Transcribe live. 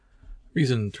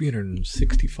Reason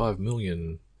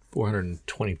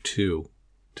 365,422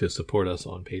 to support us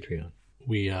on Patreon.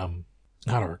 We had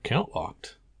our account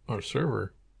locked. Our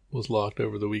server was locked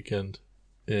over the weekend,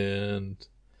 and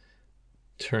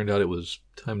turned out it was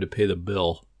time to pay the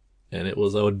bill, and it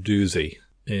was a doozy.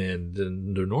 And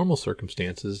under normal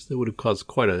circumstances, it would have caused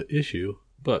quite an issue,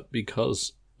 but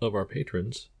because of our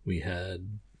patrons, we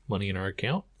had money in our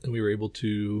account, and we were able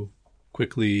to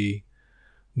quickly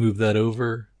move that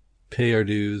over, pay our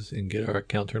dues, and get our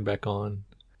account turned back on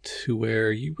to where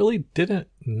you really didn't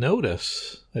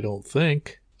notice, I don't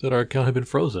think, that our account had been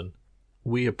frozen.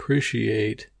 We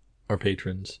appreciate our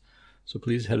patrons, so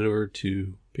please head over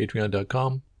to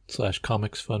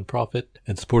patreon.com/comicsfunprofit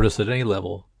and support us at any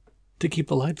level to keep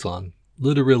the lights on.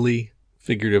 Literally,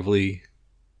 figuratively,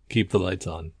 keep the lights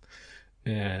on.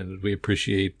 And we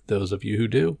appreciate those of you who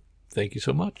do. Thank you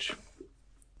so much.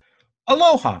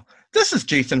 Aloha, this is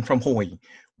Jason from Hawaii.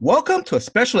 Welcome to a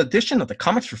special edition of the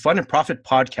Comics for Fun and Profit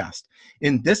podcast.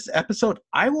 In this episode,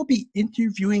 I will be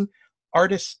interviewing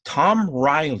artist Tom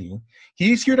Riley.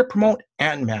 He's here to promote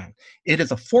Ant-Man. It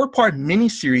is a 4-part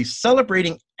miniseries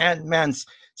celebrating Ant-Man's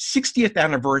 60th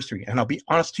anniversary. And I'll be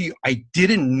honest to you, I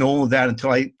didn't know that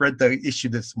until I read the issue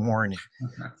this morning.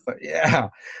 But yeah.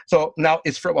 So now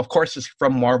it's from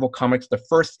Marvel Comics. The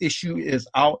first issue is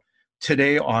out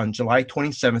today on July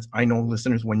 27th. I know,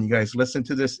 listeners, when you guys listen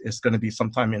to this, it's going to be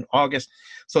sometime in August.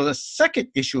 So the second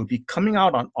issue will be coming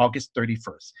out on August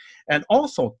 31st. And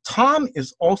also, Tom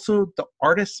is also the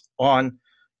artist on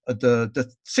the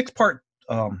 6-part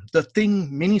The Thing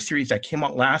miniseries that came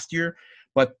out last year.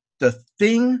 But The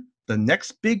Thing, the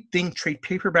next big thing trade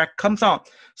paperback, comes out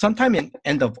sometime in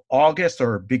end of August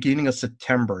or beginning of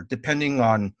September, depending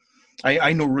on,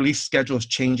 I know release schedules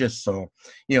changes, so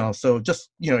just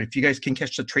if you guys can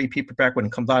catch the trade paperback when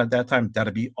it comes out at that time,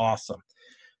 that'd be awesome.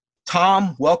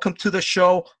 Tom, welcome to the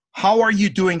show. How are you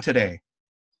doing today?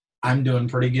 I'm doing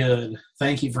pretty good.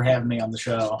 Thank you for having me on the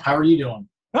show. How are you doing?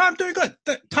 I'm doing good.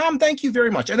 Tom, thank you very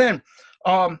much. And then,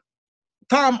 Tom,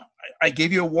 I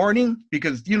gave you a warning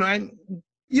because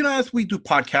as we do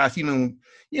podcasts,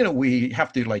 we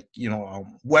have to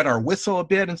wet our whistle a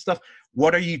bit and stuff.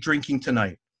 What are you drinking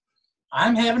tonight?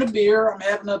 I'm having a beer. I'm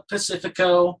having a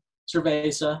Pacifico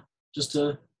Cerveza, just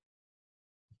a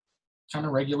kind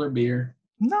of regular beer.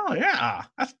 No, yeah,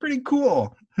 that's pretty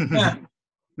cool. Yeah.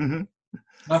 Mm-hmm.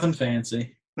 Nothing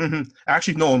fancy. Mm-hmm.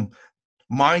 Actually, no,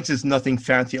 mine's is nothing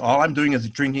fancy. All I'm doing is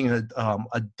drinking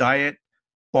a Diet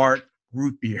Bart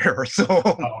root beer. So.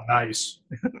 Oh, nice.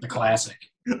 The classic.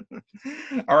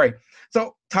 All right.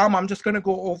 So, Tom, I'm just going to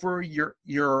go over your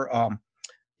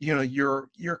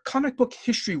comic book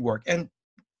history work. And,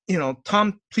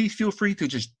 Tom, please feel free to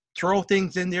just throw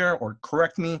things in there or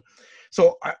correct me.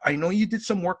 So I know you did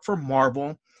some work for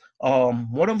Marvel.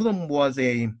 One of them was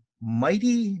a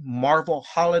Mighty Marvel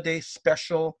Holiday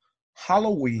Special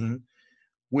Halloween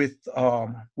with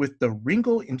the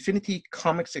Ringo Infinity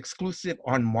Comics exclusive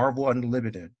on Marvel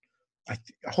Unlimited.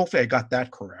 Hopefully I got that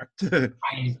correct.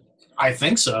 I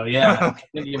think so, yeah.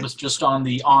 It was just on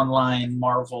the online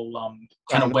Marvel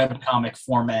kind of webcomic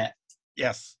format.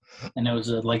 Yes. And it was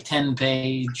a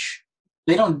 10-page.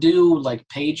 They don't do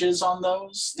pages on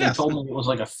those. They told me it was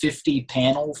a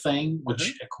 50-panel thing,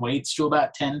 which equates to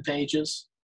about 10 pages.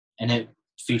 And it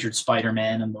featured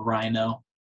Spider-Man and the Rhino.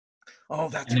 Oh,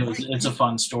 that's and it's a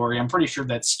fun story. I'm pretty sure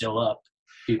that's still up.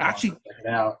 People actually check it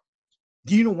out.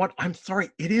 Do you know what? I'm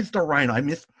sorry. It is the Rhino. I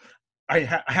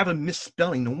have a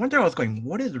misspelling. No wonder I was going,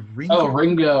 what is Ringo? Oh,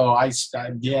 Ringo.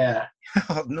 Yeah.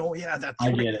 No, yeah, that's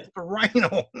I get it. The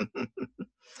Rhino.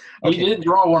 Okay. He did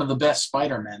draw one of the best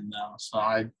Spider-Men, though, so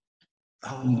I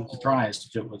wouldn't be surprised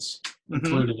if it was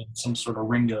included in some sort of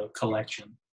Ringo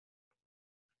collection.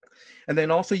 And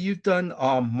then also you've done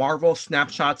Marvel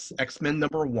Snapshots X-Men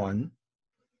 #1.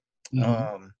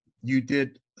 Mm-hmm. You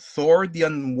did Thor the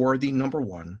Unworthy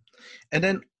 #1. And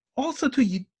then also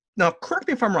now correct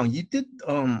me if I'm wrong, you did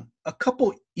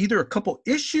either a couple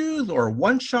issues or a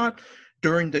one-shot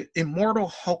during the Immortal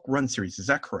Hulk run series. Is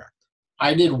that correct?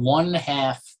 I did one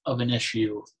half of an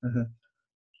issue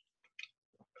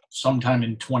sometime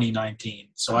in 2019.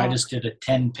 So I just did a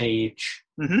 10-page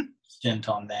stint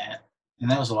on that. And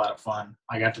that was a lot of fun.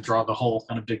 I got to draw the whole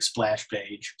kind of big splash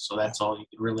page. So that's all you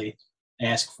could really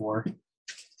ask for.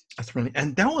 That's really,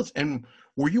 and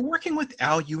were you working with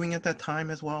Al Ewing at that time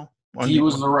as well? He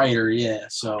was the writer, yeah.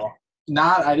 So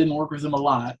I didn't work with him a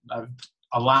lot.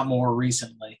 A lot more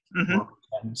recently. Worked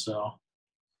with him, so.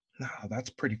 No, that's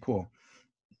pretty cool.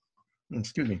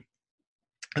 Excuse me.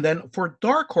 And then for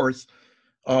Dark Horse,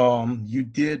 you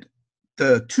did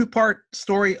the 2-part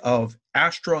story of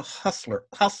Astra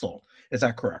Hustle. Is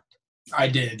that correct? I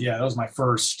did. Yeah, that was my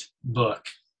first book.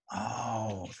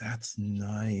 Oh, that's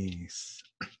nice.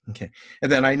 Okay.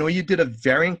 And then I know you did a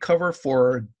variant cover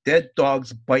for Dead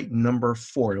Dogs Bite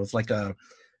 #4. It was like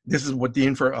this is what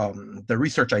the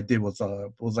research I did was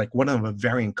like one of the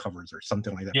variant covers or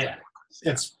something like that. Yeah.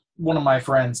 It's one of my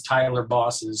friends, Tyler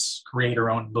Boss's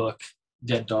creator-owned book,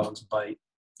 Dead Dogs Bite.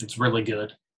 It's really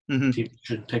good. Mm-hmm. People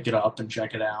should pick it up and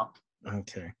check it out.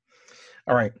 Okay.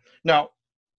 All right. Now,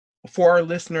 for our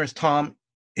listeners, Tom,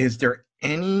 is there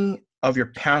any of your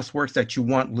past works that you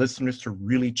want listeners to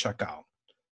really check out?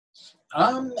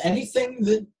 Anything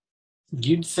that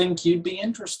you'd think you'd be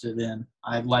interested in.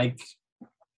 I like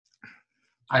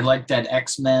that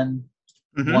X-Men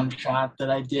one shot that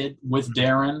I did with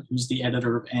Darren, who's the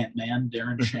editor of Ant-Man,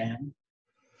 Darren Shan.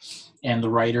 And the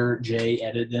writer, Jay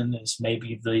Edidin, is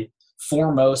maybe the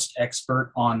foremost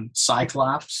expert on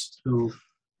Cyclops, who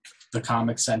the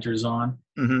comic centers on.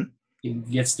 Mm-hmm. He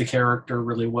gets the character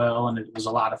really well, and it was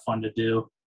a lot of fun to do.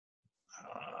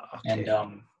 Okay.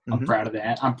 And I'm proud of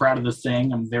that. I'm proud of The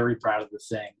Thing. I'm very proud of The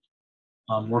Thing.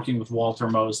 Working with Walter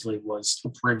Mosley was a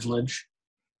privilege.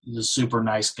 He's a super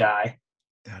nice guy.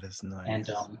 That is nice. And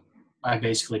I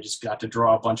basically just got to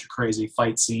draw a bunch of crazy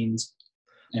fight scenes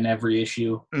in every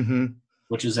issue,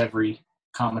 which is every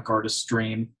comic artist's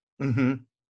dream.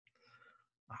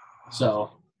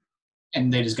 So,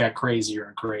 and they just got crazier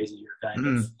and crazier kind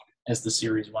of as the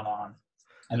series went on.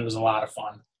 And it was a lot of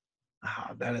fun.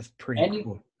 Oh, that is pretty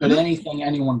cool. But anything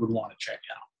anyone would want to check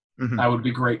out, I would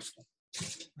be grateful.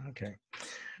 Okay.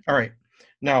 All right.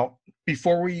 Now,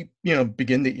 before we,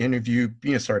 begin the interview,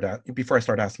 before I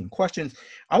start asking questions,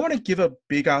 I want to give a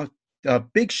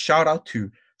big shout out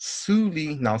to Sue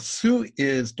Lee. Now, Sue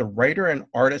is the writer and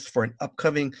artist for an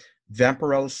upcoming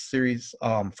Vampirella series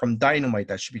from Dynamite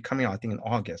that should be coming out, I think, in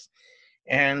August.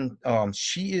 And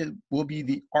she will be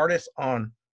the artist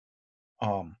on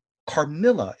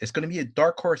Carmilla. It's going to be a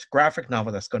Dark Horse graphic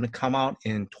novel that's going to come out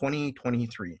in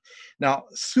 2023. Now,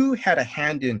 Sue had a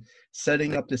hand in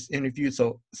setting up this interview.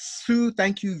 So, Sue,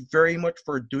 thank you very much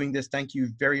for doing this. Thank you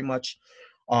very much.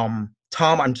 Tom,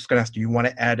 I'm just going to ask you want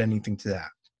to add anything to that?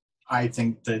 I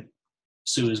think that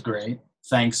Sue is great.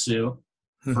 Thanks, Sue,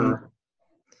 for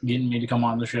getting me to come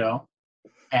on the show,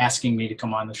 asking me to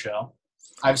come on the show.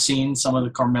 I've seen some of the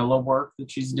Carmilla work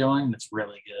that she's doing. It's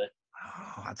really good.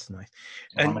 Oh, that's nice.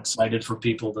 And I'm excited for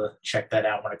people to check that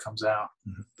out when it comes out.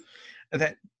 And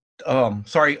that,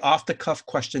 sorry, off the cuff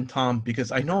question, Tom,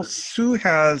 because I know Sue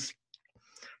has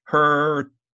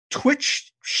her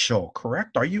Twitch show,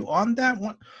 correct? Are you on that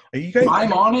one? Are you guys?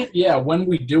 I'm on it. Yeah, when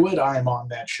we do it, I'm on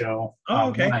that show. Oh,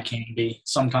 okay. When I can be.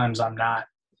 Sometimes I'm not.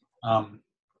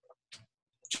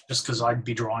 Just because I'd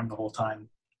be drawing the whole time.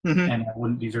 And it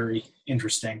wouldn't be very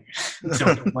interesting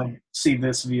to like see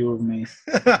this view of me.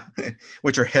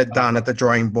 With your head down at the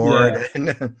drawing board.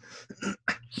 Yeah.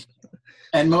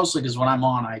 And mostly because when I'm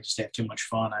on, I just have too much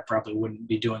fun. I probably wouldn't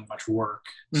be doing much work.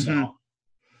 So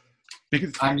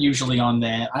because I'm usually on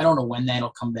that. I don't know when that'll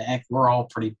come back. We're all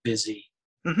pretty busy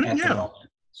at the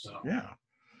moment. So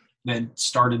that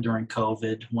started during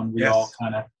COVID when we all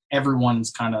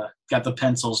everyone's kind of got the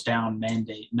pencils down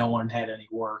mandate. No one had any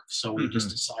work. So we just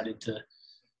decided to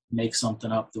make something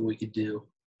up that we could do.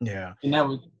 Yeah. And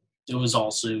it was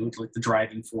also like the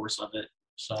driving force of it.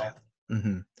 So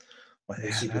we're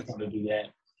super fun to do that.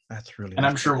 That's really And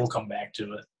I'm sure we'll come back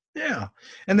to it. Yeah.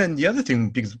 And then the other thing,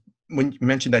 because when you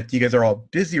mentioned that you guys are all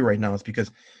busy right now, is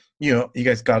because, you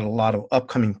guys got a lot of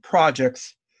upcoming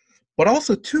projects. But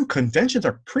also, too, conventions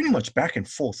are pretty much back in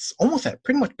full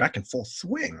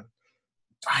swing.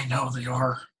 I know they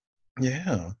are.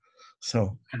 Yeah.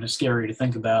 So kind of scary to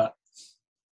think about,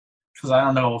 because I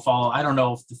don't know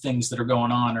if the things that are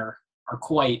going on are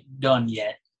quite done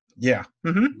yet. Yeah.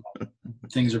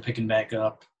 Things are picking back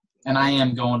up, and I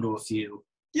am going to a few.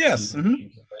 Yes.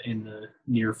 In the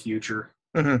near future.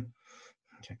 Okay.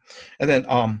 And then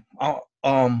I'll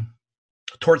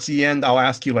towards the end, I'll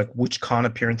ask you like which con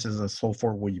appearances and so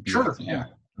forth will you be? Sure. Yeah.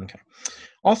 Okay.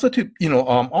 Also,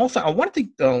 I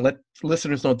wanted to let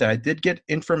listeners know that I did get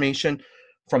information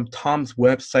from Tom's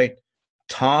website,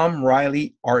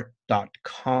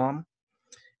 tomrileyart.com,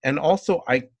 and also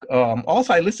I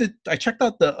checked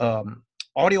out the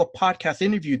audio podcast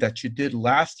interview that you did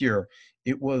last year.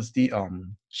 It was the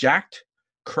Jacked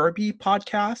Kirby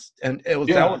podcast, and that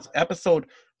was episode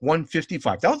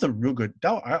 155. That was a real good.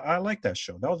 I like that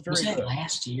show. That was very good. Was that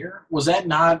last year? Was that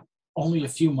not only a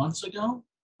few months ago?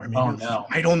 No.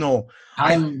 I don't know.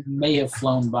 Time may have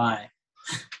flown by.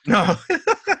 No,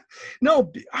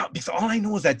 no. Because all I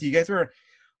know is that you guys were.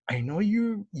 I know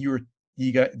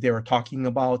they were talking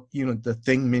about the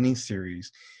Thing miniseries,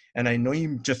 And I know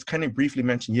you just kind of briefly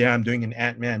mentioned, yeah, I'm doing an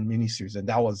Ant-Man miniseries, and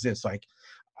that was it. So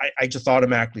I just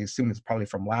automatically assumed it's probably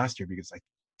from last year because I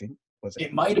think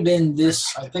it might have been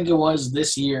this. I think it was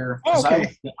this year because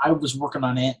I was working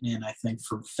on Ant-Man. I think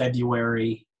from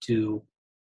February to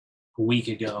a week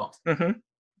ago,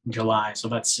 July. So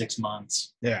about 6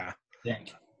 months. Yeah. I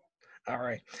think. All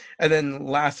right. And then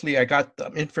lastly, I got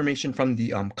information from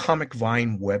the Comic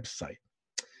Vine website.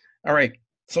 All right.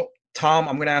 So Tom,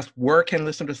 I'm going to ask, where can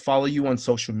listeners follow you on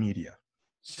social media?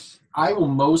 I will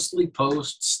mostly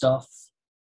post stuff,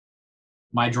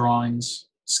 my drawings,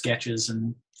 sketches,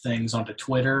 and things onto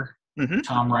Twitter,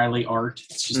 Tom Riley Art.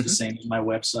 It's just the same as my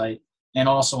website. And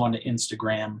also onto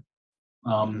Instagram,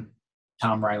 Tom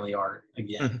Riley Art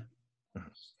again.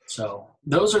 So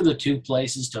those are the two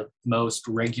places to most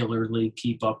regularly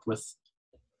keep up with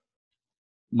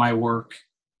my work.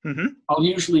 I'll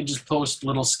usually just post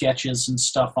little sketches and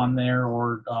stuff on there,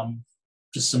 or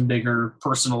just some bigger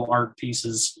personal art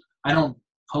pieces. I don't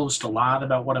post a lot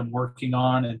about what I'm working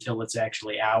on until it's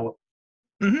actually out,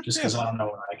 just because I don't know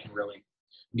when I can really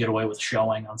get away with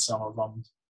showing on some of them,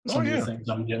 some of the things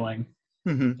I'm doing.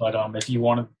 But if you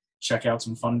want to check out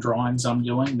some fun drawings I'm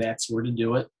doing, that's where to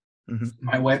do it.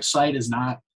 My website is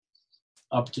not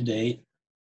up to date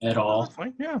at all.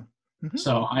 Fine. Yeah.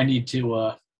 So I need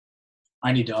to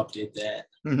update that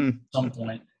at some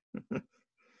point.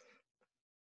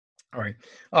 All right.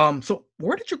 So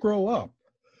where did you grow up?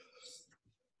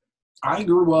 I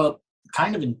grew up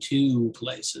kind of in two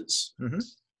places.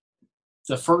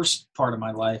 The first part of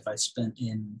my life I spent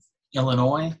in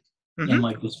Illinois, in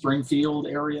like the Springfield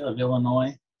area of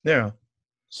Illinois. Yeah.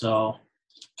 So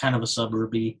kind of a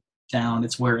suburby town.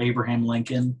 It's where Abraham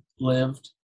Lincoln lived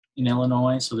in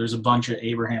Illinois. So there's a bunch of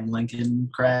Abraham Lincoln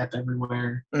crap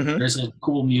everywhere. There's a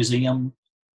cool museum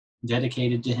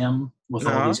dedicated to him with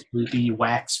all these creepy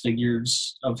wax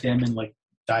figures of him in like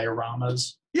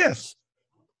dioramas. Yes.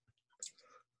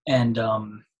 And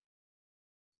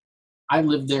I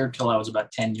lived there till I was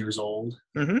about 10 years old.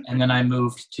 And then I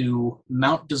moved to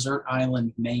Mount Desert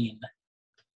Island, Maine.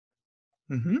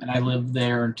 And I lived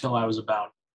there until I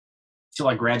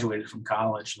graduated from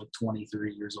college, like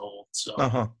 23 years old. So,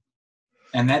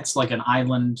 and that's like an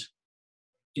island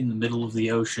in the middle of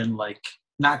the ocean, like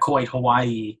not quite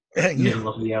Hawaii, middle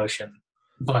of the ocean,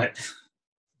 but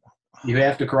you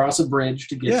have to cross a bridge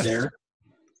to get there.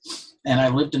 And I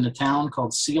lived in a town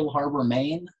called Seal Harbor,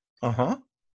 Maine,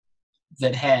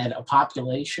 that had a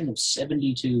population of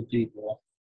 72 people.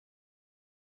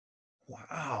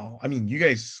 Wow. I mean, you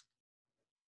guys,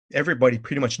 everybody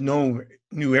pretty much knew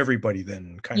everybody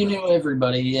then. You knew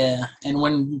everybody, yeah. And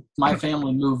when my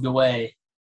family moved away,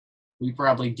 we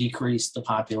probably decreased the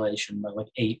population by like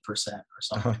 8% or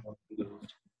something. When we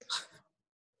moved.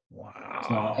 Wow.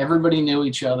 So everybody knew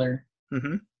each other.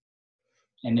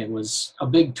 And it was a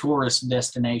big tourist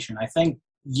destination. I think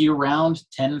year-round,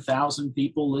 10,000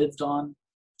 people lived on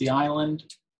the island.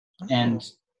 And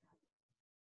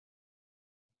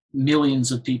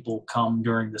millions of people come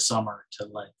during the summer to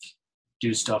like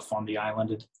do stuff on the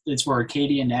island. It's where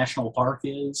Acadia National Park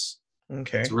is.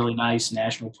 Okay. It's a really nice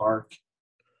national park.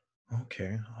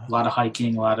 Okay. A lot of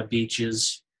hiking, a lot of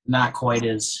beaches. Not quite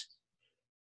as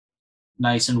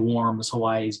nice and warm as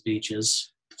Hawaii's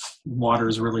beaches. Water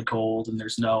is really cold, and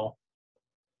there's no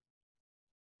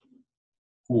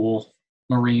cool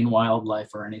marine wildlife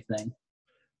or anything.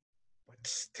 But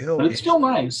it's still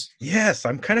nice. Yes,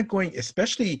 I'm kind of going,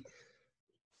 especially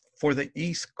for the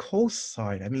East Coast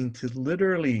side. I mean, to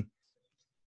literally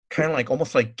kind of like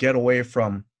almost like get away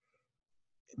from,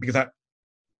 because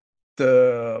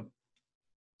the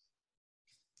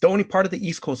only part of the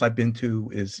East Coast I've been to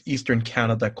is Eastern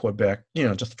Canada, Quebec.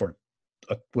 Just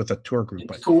with a tour group.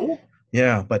 It's cool.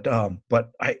 Yeah, but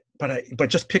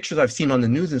just pictures I've seen on the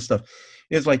news and stuff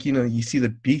is like, you see the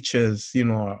beaches,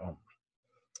 but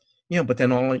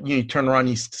then you turn around,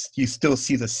 you still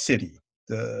see the city,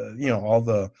 all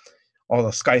the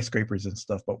skyscrapers and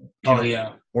stuff. But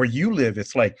where you live,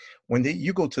 it's like when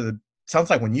you go to the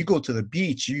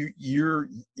beach,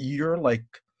 you're like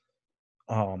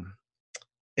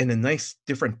in a nice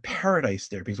different paradise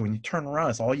there, because when you turn around,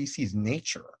 it's all you see is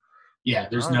nature. Yeah,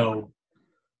 there's no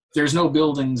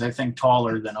buildings, I think,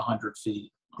 taller than 100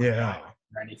 feet. Yeah. Or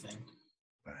anything.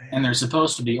 And they're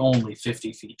supposed to be only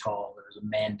 50 feet tall. There's a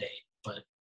mandate, but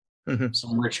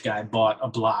some rich guy bought a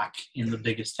block in the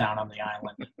biggest town on the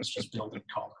island and was just building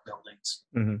taller buildings.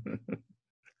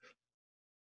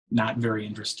 Not very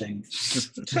interesting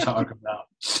to talk about.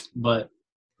 But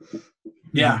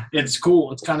yeah, it's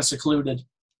cool. It's kind of secluded.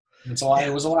 It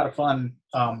was a lot of fun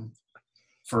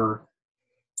for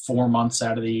 4 months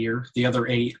out of the year. The other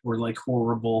 8 were like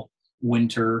horrible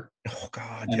winter. Oh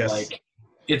God, and yes. like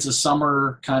it's a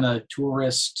summer kind of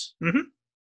tourist Mhm.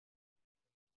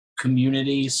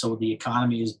 community, so the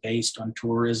economy is based on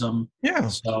tourism. Yeah.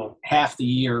 So half the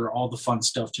year, all the fun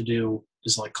stuff to do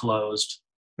is like closed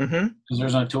Mm-hmm. because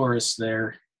there's no tourists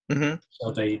there. Mm-hmm.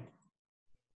 So they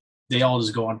all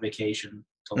just go on vacation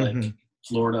to like Mm-hmm.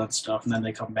 Florida and stuff, and then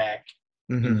they come back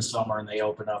in Mm-hmm. the summer and they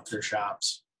open up their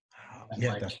shops. And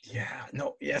Yeah, like,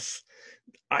 no, yes.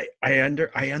 I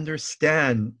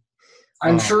understand.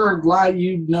 I'm sure glad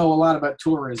you know a lot about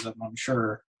tourism. I'm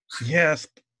sure. Yes,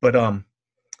 but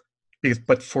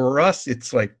but for us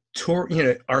it's like tour,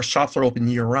 our shops are open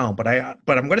year round, but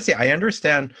I'm going to say I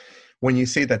understand when you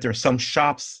say that there's some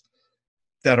shops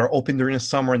that are open during the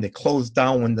summer and they close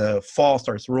down when the fall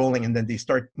starts rolling, and then they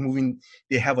start moving.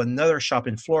 They have another shop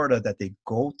in Florida that they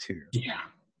go to. Yeah.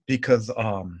 Because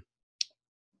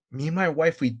me and my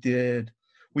wife, we did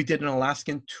an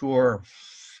Alaskan tour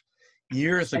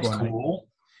years That's ago. cool.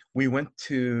 We went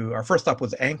to, our first stop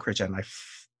was Anchorage, and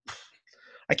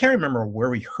I can't remember where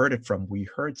we heard it from. We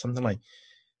heard something like,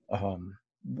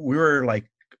 we were like,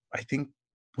 I think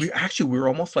we were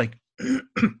almost like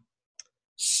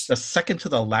the second to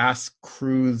the last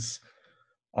cruise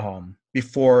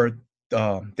before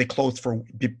they closed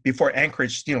before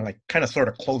Anchorage, like kind of sort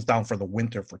of closed down for the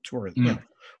winter for tourism,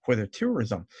 for their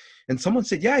tourism. And someone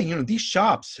said, yeah, these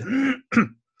shops,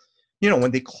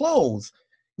 when they close,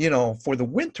 for the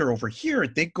winter over here,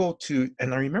 they go to,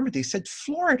 and I remember they said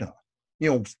Florida,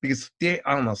 because I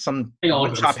don't know,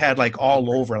 one shop had like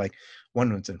all over, like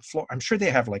one was in Florida. I'm sure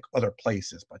they have like other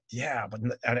places, but yeah, but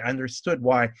I understood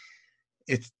why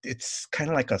it's kind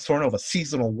of like a sort of a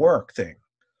seasonal work thing.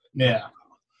 Yeah.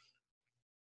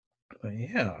 But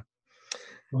yeah.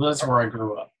 Well, that's where I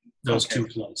grew up. Those two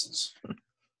places.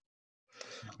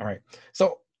 All right.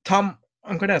 So, Tom,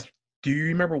 I'm going to ask, do you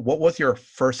remember what was your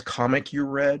first comic you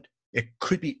read? It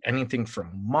could be anything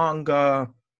from manga,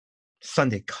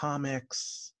 Sunday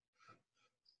comics.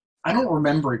 I don't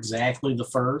remember exactly the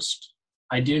first.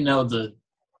 I do know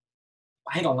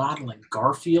I had a lot of like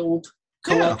Garfield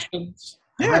collections.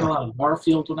 Yeah. I read a lot of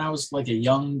Garfield when I was like a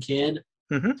young kid.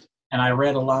 Mm-hmm. And I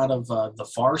read a lot of The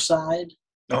Far Side.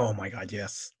 Oh my God,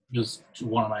 yes. It was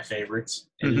one of my favorites.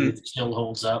 Mm-hmm. It still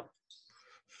holds up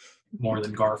more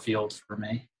than Garfield for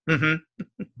me. Mm-hmm.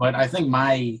 But I think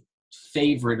my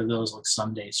favorite of those like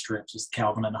Sunday strips is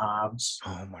Calvin and Hobbes.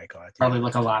 Oh my God. Probably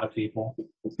like a lot of people.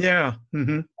 Yeah.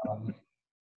 Mm-hmm.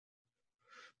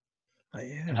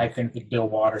 Yeah. And I think that Bill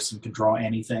Watterson can draw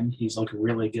anything. He's like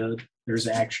really good. There's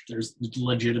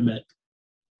legitimate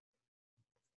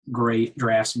great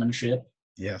draftsmanship.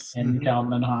 Yes. In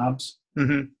Calvin and Hobbes.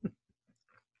 Mm-hmm.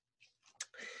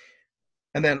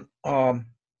 And then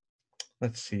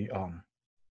let's see.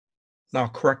 Now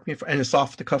correct me and it's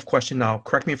off the cuff question. Now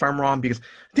correct me if I'm wrong, because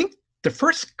I think the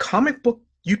first comic book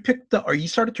you picked up or you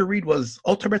started to read was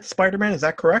Ultimate Spider-Man. Is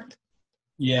that correct?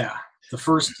 Yeah, the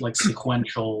first like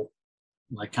sequential,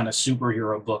 like kind of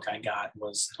superhero book I got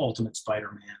was Ultimate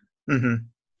Spider-Man. Mm-hmm.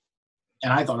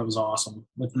 And I thought it was awesome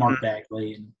with Mark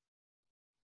Bagley and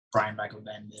Brian Michael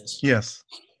Bendis. Yes.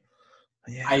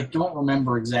 Yeah. I don't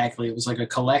remember exactly. It was like a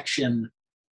collection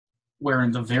where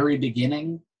in the very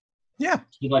beginning,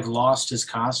 he like lost his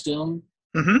costume.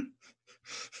 Mm-hmm.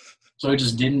 So he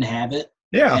just didn't have it.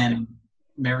 Yeah. And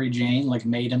Mary Jane like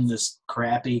made him this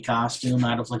crappy costume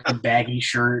out of like a baggy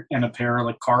shirt and a pair of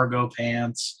like cargo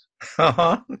pants.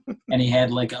 Uh-huh. And he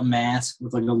had like a mask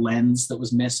with like a lens that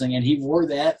was missing, and he wore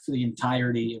that for the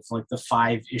entirety of like the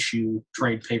 5-issue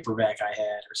trade paperback I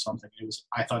had or something.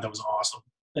 I thought that was awesome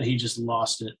that he just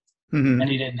lost it. Mm-hmm. And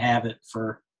he didn't have it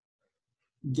for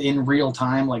in real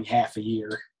time like half a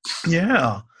year.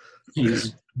 Yeah. He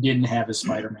just didn't have his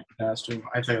Spider-Man costume.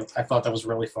 I thought that was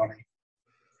really funny.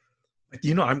 I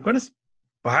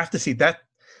have to see that.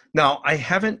 Now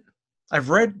I've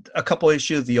read a couple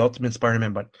issues of the Ultimate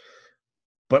Spider-Man, but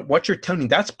what you're telling me,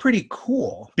 that's pretty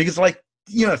cool, because like,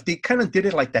 if they kind of did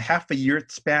it like the half a year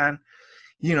span,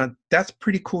 that's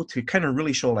pretty cool to kind of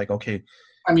really show like, okay.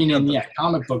 I mean,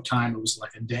 comic book time, it was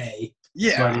like a day.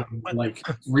 Yeah. But like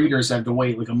readers had to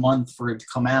wait like a month for it to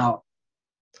come out.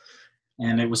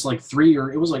 And it was like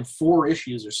 4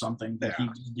 issues or something that he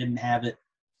just didn't have it.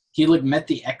 He like met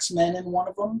the X-Men in one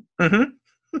of them.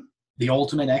 Mm-hmm. The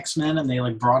Ultimate X-Men, and they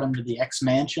like brought him to the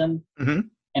X-Mansion. Mm-hmm.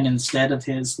 And instead of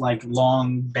his like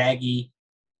long, baggy,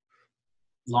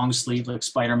 long sleeve like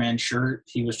Spider-Man shirt,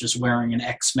 he was just wearing an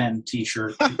X-Men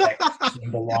t-shirt with the X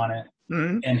symbol on it,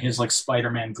 and his like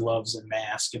Spider-Man gloves and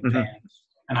mask and pants.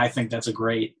 And I think that's a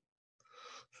great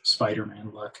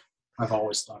Spider-Man look. I've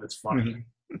always thought it's funny.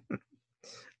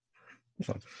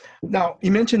 So, now,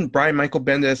 you mentioned Brian Michael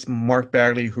Bendis, Mark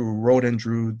Bagley, who wrote and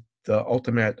drew the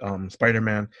Ultimate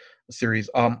Spider-Man series.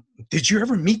 Did you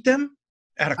ever meet them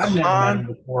at a I've never met con? them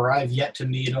before. I've yet to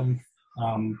meet them.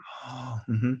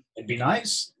 Mm-hmm. It'd be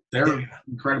nice. They're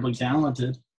incredibly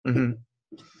talented. Mm-hmm.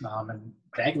 And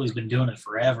Bagley's been doing it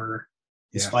forever.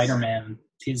 Yes.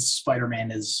 His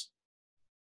Spider-Man is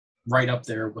right up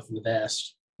there with the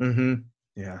best. Mm-hmm.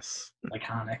 Yes.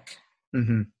 Iconic.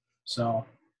 Mm-hmm. So,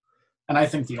 and I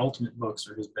think the Ultimate books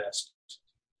are his best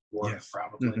work, Yes.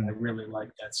 probably. Mm-hmm. I really like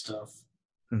that stuff.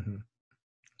 Mm-hmm.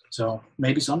 So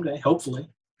maybe someday, hopefully.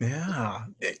 Yeah.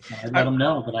 I'd let them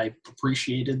know that I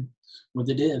appreciated what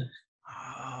they did.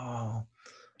 Oh,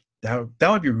 that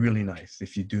would be really nice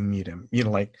if you do meet him. You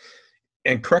know, like,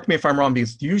 and correct me if I'm wrong,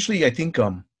 because usually I think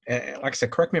like I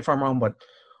said, correct me if I'm wrong, but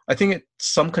I think at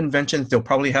some conventions they'll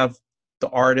probably have the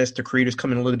artists, the creators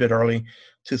come in a little bit early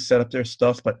to set up their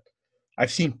stuff. But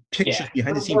I've seen pictures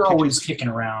behind the scenes. We're always kicking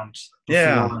around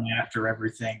before and after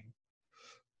everything.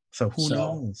 So who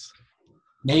knows?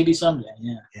 Maybe someday,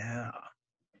 yeah. Yeah.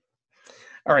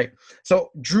 All right.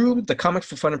 So Drew, the Comics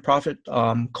for Fun and Profit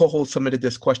co-host, submitted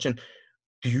this question.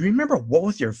 Do you remember what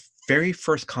was your very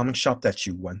first comic shop that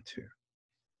you went to?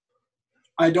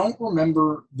 I don't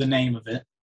remember the name of it.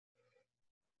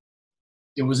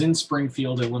 It was in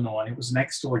Springfield, Illinois. It was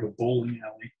next to like a bowling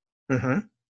alley. Mm-hmm.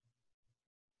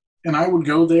 And I would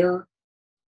go there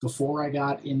before I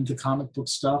got into comic book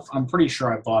stuff. I'm pretty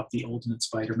sure I bought the Ultimate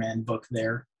Spider-Man book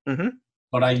there. Mm-hmm.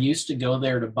 But I used to go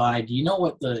there to buy, do you know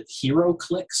what the Hero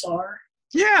Clicks are?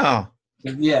 Yeah.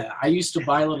 Yeah, I used to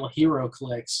buy little Hero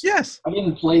Clicks. Yes. I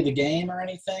didn't play the game or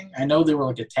anything. I know they were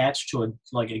like attached to a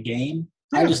game.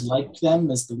 Yeah. I just liked them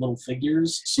as the little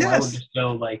figures. So I would just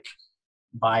go like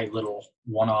buy little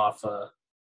one-off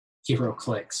Hero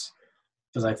Clicks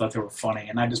because I thought they were funny.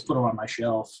 And I just put them on my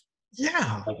shelf.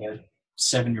 Yeah. Like a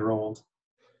 7-year-old.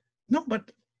 No,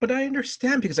 but I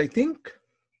understand because I think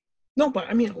no, but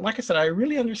I mean, like I said, I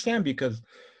really understand because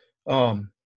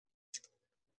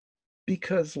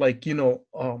like, you know,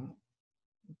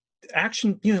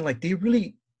 action, you know, like they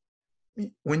really,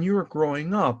 when you were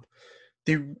growing up,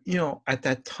 they, you know, at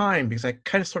that time, because I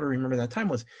kind of sort of remember that time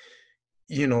was,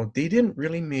 you know, they didn't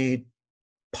really made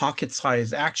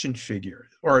pocket-sized action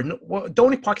figures, or well, the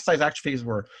only pocket-sized action figures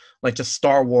were like just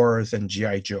Star Wars and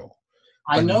G.I. Joe.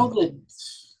 I know that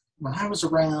when I was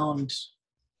around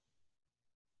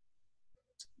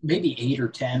maybe 8 or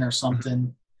 10 or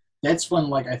something, that's when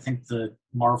like I think the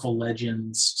Marvel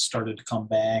Legends started to come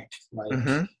back,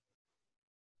 like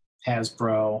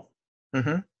Hasbro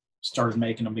started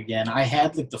making them again. I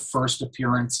had like the first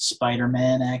appearance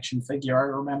Spider-Man action figure I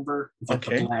remember, with like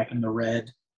the black and the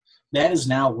red. That is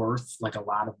now worth like a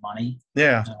lot of money.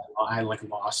 Yeah. I like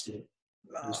lost it.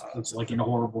 It's like in a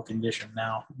horrible condition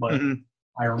now, but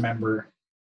I remember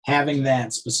having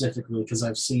that specifically because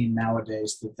I've seen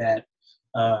nowadays that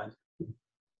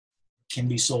can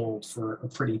be sold for a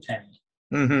pretty penny.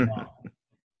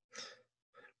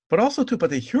 But also too, but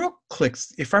the Hero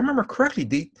Clicks, if I remember correctly,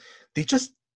 they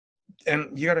just,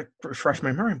 and you gotta refresh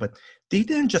my memory, but they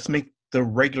didn't just make the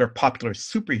regular popular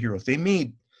superheroes. They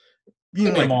made, you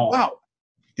know, like, wow,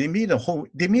 they made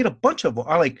a bunch of them.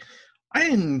 I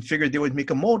didn't figure they would make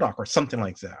a MODOK or something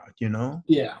like that, you know?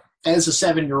 Yeah. As a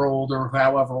 7-year-old or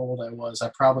however old I was, I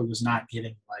probably was not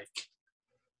getting like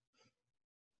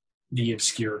the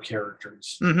obscure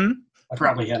characters. I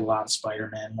probably had a lot of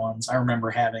Spider-Man ones. I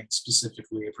remember having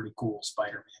specifically a pretty cool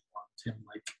Spider-Man one. Him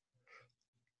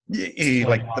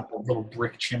like a little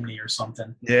brick chimney or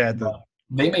something. Yeah.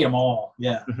 They made them all.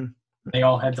 Yeah. They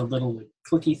all had the little like,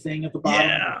 clicky thing at the bottom.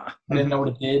 Yeah. I didn't know what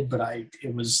it did, but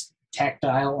it was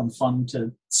tactile and fun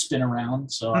to spin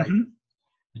around. So I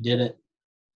did it.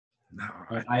 No,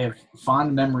 I have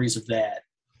fond memories of that.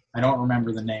 I don't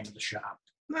remember the name of the shop,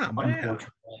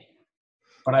 unfortunately.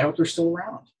 But I hope they're still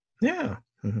around. Yeah.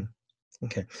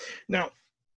 Okay. Now,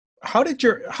 how did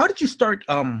your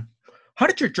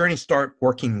journey start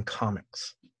working in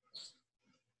comics?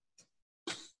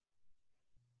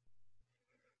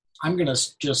 I'm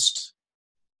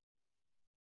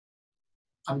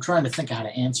trying to think how to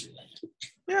answer that.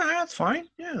 Yeah, that's fine.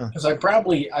 Yeah. Because I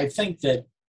think that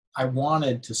I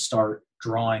wanted to start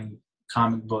drawing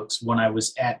comic books when I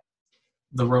was at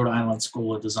the Rhode Island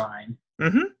School of Design,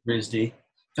 RISD,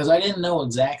 because I didn't know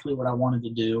exactly what I wanted to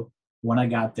do when I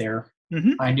got there.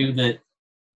 I knew that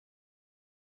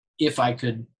if I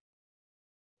could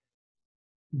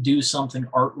do something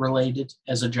art related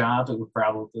as a job, it would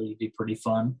probably be pretty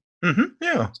fun.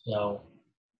 Yeah. So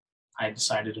I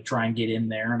decided to try and get in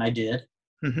there, and I did.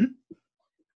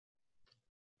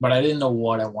 But I didn't know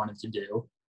what I wanted to do.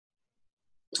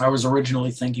 I was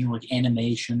originally thinking like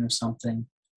animation or something,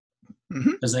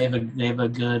 because they have a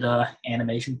good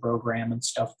animation program and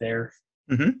stuff there.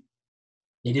 Mm-hmm.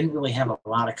 They didn't really have a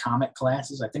lot of comic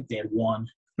classes. I think they had one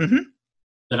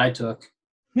that I took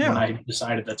when I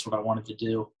decided that's what I wanted to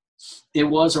do. It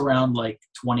was around like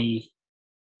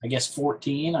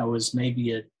 2014. I was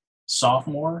maybe a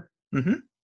sophomore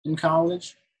in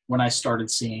college when I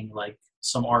started seeing like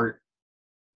some art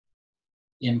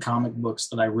in comic books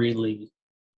that I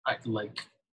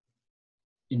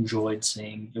enjoyed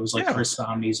seeing. It was like Chris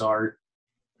Samnee's art.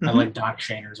 I like Doc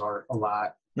Shaner's art a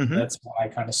lot. That's why I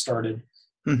kind of started.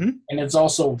 And it's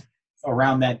also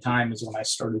around that time is when I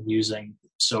started using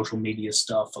social media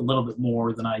stuff a little bit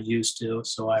more than I used to.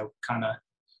 So I kind of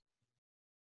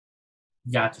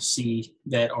got to see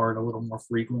that art a little more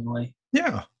frequently.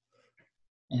 Yeah.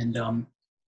 And it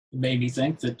made me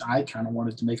think that I kind of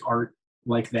wanted to make art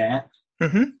like that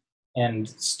and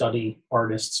study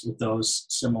artists with those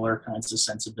similar kinds of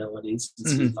sensibilities and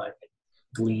see if I could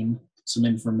glean some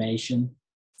information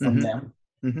from them.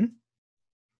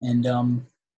 And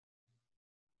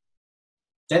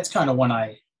that's kind of when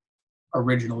I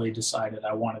originally decided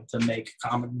I wanted to make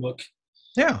comic book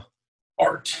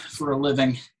art for a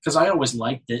living, because I always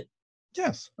liked it.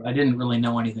 Yes. But I didn't really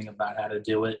know anything about how to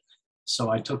do it. So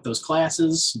I took those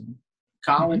classes in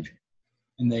college,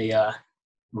 and they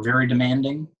were very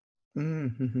demanding.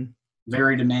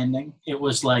 Very demanding. It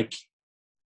was like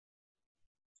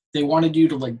they wanted you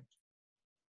to like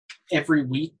every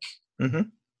week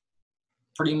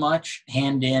pretty much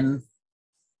hand in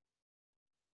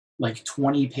like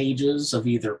 20 pages of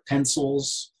either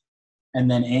pencils and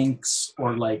then inks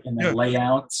or like and then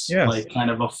layouts, like kind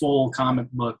of a full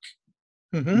comic book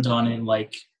done in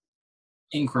like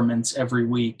increments every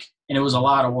week. And it was a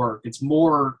lot of work. It's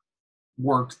more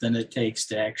work than it takes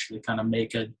to actually kind of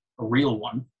make a real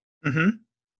one. You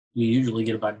usually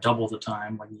get about double the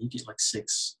time. Like you get like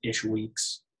 6-ish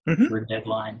weeks for a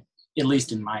deadline, at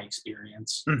least in my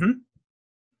experience,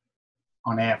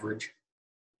 on average.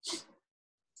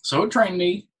 So it trained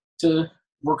me to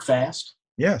work fast.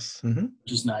 Yes.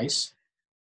 Which is nice.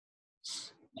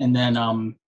 And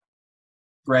then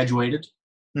graduated.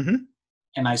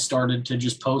 And I started to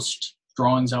just post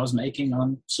drawings I was making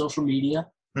on social media.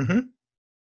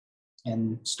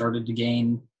 And started to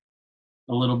gain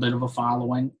a little bit of a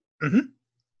following.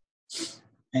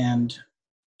 And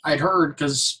I'd heard,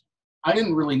 because I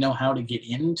didn't really know how to get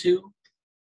into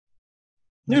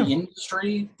the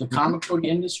industry, the comic book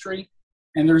industry.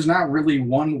 And there's not really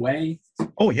one way.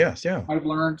 Oh, yes, yeah. I've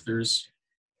learned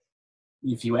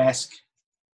if you ask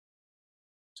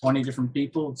 20 different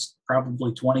people, it's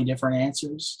probably 20 different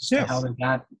answers as to how they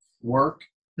got work.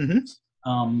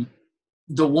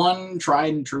 The one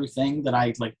tried and true thing that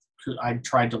I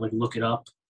tried to like look it up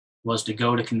was to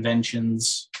go to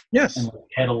conventions and like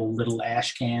peddle little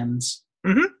ash cans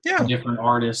to different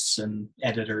artists and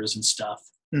editors and stuff.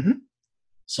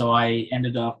 So I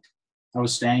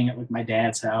was staying at like my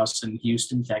dad's house in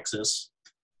Houston, Texas,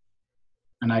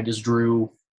 and I just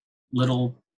drew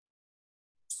little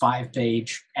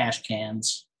 5-page ash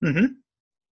cans. And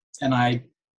I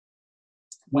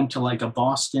went to like a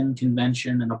Boston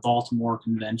convention and a Baltimore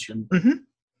convention,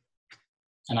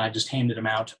 and I just handed them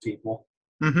out to people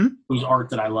whose art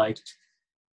that I liked.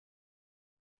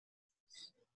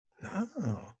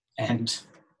 And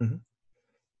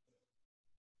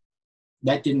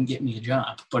that didn't get me a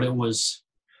job, but it was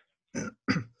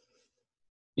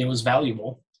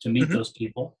valuable to meet those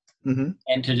people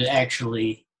and to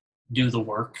actually do the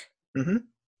work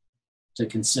to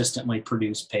consistently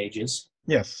produce pages.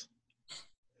 Yes.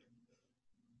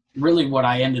 Really what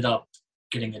I ended up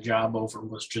getting a job over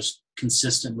was just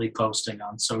consistently posting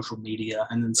on social media,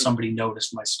 and then somebody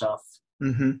noticed my stuff.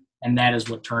 And that is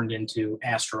what turned into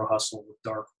Astro Hustle with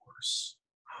Dark Horse.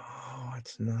 Oh,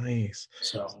 that's nice.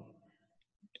 So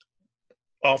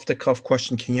off the cuff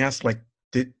question, can you ask, like,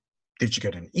 did you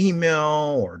get an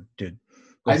email, or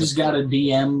I just got a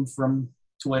DM from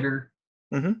Twitter.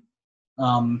 And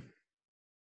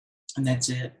that's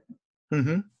it.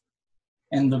 And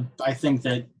I think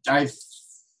that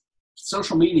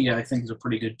social media, I think, is a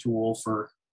pretty good tool for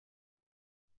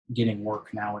getting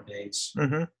work nowadays.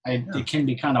 It can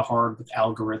be kind of hard with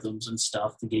algorithms and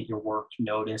stuff to get your work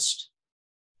noticed.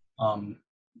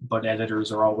 But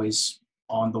editors are always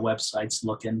on the websites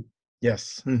looking for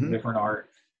different art.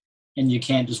 And you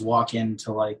can't just walk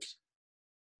into like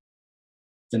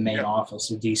the main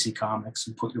office of DC Comics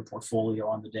and put your portfolio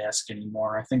on the desk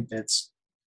anymore. I think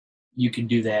you could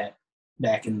do that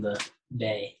back in the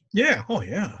day. Yeah. Oh,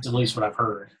 yeah. That's at least what I've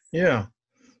heard. Yeah.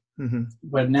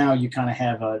 But now you kind of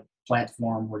have a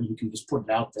platform where you can just put it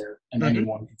out there and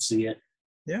anyone can see it.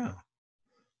 Yeah.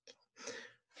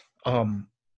 I'm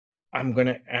going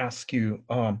to ask you,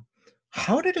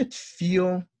 how did it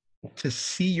feel to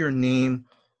see your name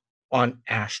on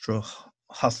Astro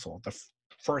Hustle the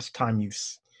first time you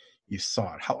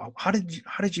saw it? How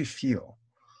did you feel?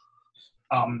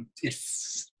 It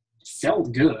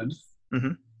felt good.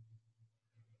 Mm-hmm.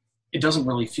 It doesn't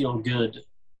really feel good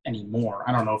anymore.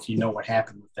 I don't know if you know what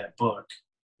happened with that book.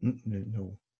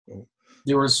 No.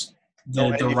 There was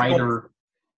the writer.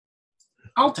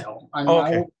 I'll tell.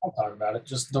 Okay. I'll talk about it.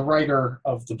 Just the writer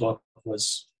of the book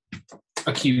was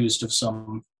accused of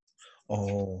some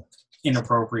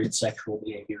inappropriate sexual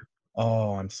behavior.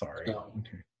 Oh, I'm sorry. So,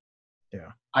 okay.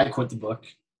 Yeah. I quit the book.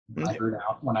 I heard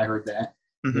that.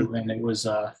 Mm-hmm. And it was,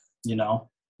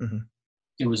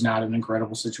 it was not an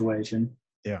incredible situation.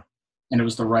 Yeah. And it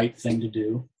was the right thing to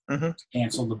do. Mm-hmm.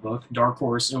 Cancel the book. Dark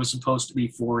Horse, it was supposed to be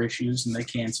 4 issues, and they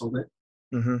canceled it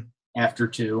after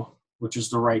 2, which is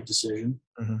the right decision.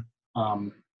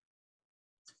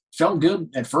 Felt good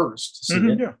at first to see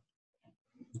it. Yeah.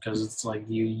 Because it's like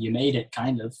you made it,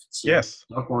 kind of. So yes.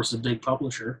 Dark Horse is a big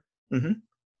publisher.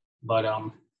 But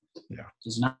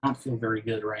does not feel very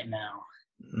good right now.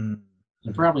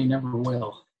 It probably never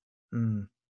will. I'm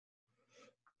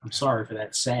sorry for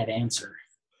that sad answer.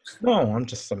 No, I'm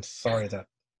sorry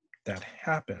that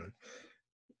happened.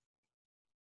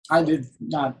 I'm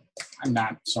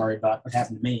not sorry about what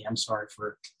happened to me. I'm sorry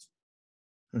for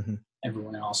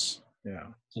everyone else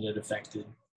that it affected.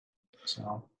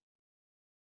 So,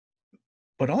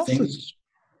 but also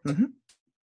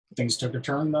things took a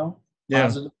turn though. Yeah.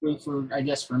 Positively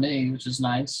for me, which is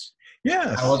nice.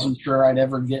 Yes. I wasn't sure I'd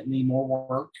ever get any more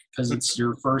work because it's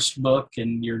your first book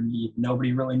and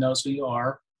nobody really knows who you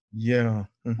are. Yeah.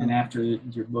 And after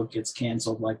your book gets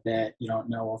canceled like that, you don't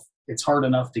know if it's hard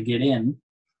enough to get in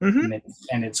and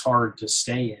it's hard to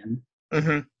stay in.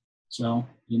 So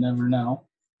you never know.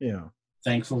 Yeah.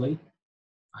 Thankfully,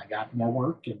 I got more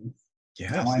work and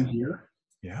now I'm here.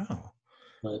 Yeah.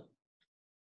 But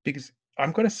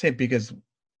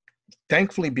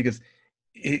thankfully, because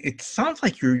it sounds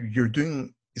like you're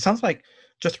doing. It sounds like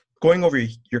just going over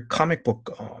your comic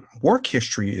book work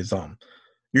history is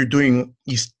you're doing.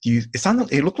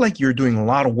 It looked like you're doing a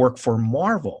lot of work for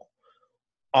Marvel.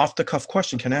 Off the cuff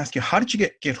question, can I ask you, how did you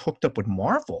get hooked up with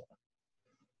Marvel?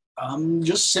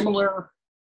 Just similar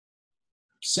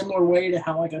way to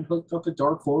how I got hooked up with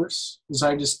Dark Horse, is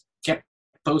I just kept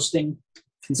posting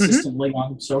consistently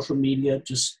on social media,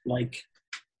 just like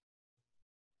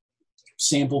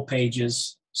sample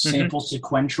pages,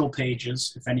 sequential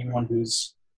pages. If anyone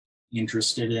who's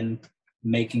interested in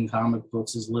making comic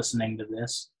books is listening to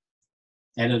this,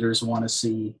 editors want to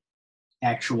see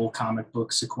actual comic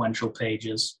book sequential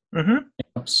pages.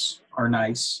 Pinups are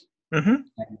nice. And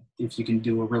if you can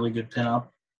do a really good pinup,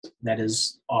 that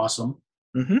is awesome.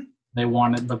 They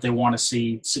want it, but they want to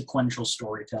see sequential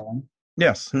storytelling.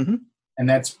 Yes. And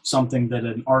that's something that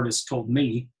an artist told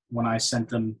me when I sent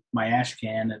them my ash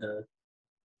can at a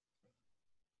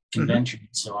convention.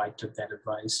 So I took that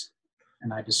advice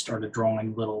and I just started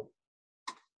drawing little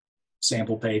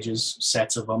sample pages,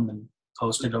 sets of them, and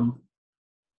posted them.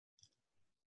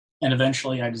 And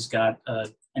eventually I just got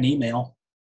an email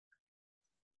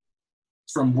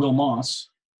from Will Moss,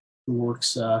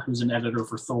 who's an editor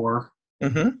for Thor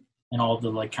and all the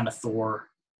like kind of Thor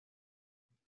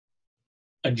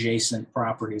adjacent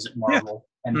properties at Marvel.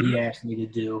 And he asked me to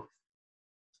do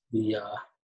the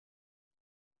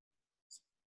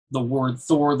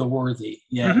Thor the Worthy.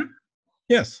 Yeah.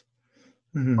 Yes.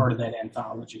 Part of that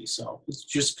anthology. So it's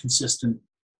just consistent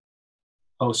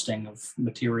posting of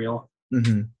material,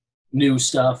 new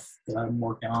stuff that I'm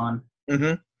working on.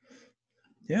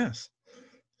 Yes.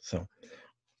 So,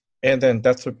 and then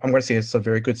I'm going to say it's a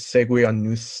very good segue on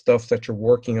new stuff that you're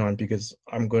working on, because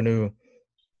I'm going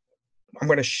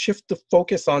to shift the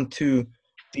focus onto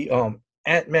the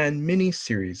Ant-Man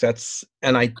miniseries.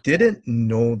 And I didn't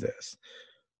know this,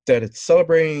 that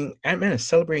Ant-Man is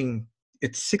celebrating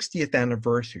its 60th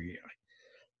anniversary.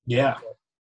 Yeah.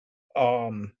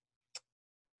 I'm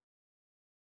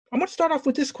going to start off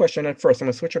with this question at first. I'm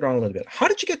going to switch it around a little bit. How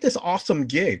did you get this awesome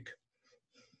gig?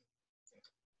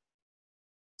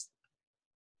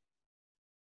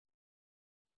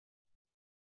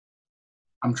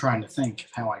 I'm trying to think of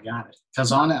how I got it,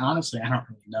 because honestly, I don't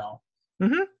really know.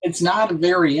 It's not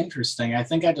very interesting. I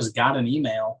think I just got an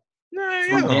email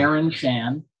from Aaron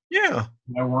Chan. Yeah.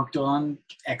 I worked on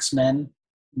X-Men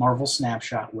Marvel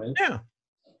Snapshot with. Yeah.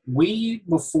 We,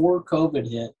 before COVID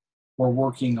hit, were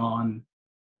working on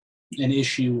an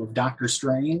issue of Doctor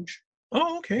Strange.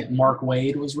 Oh, okay. That Mark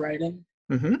Waid was writing.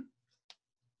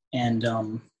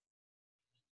 And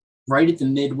right at the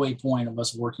midway point of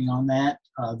us working on that,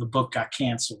 the book got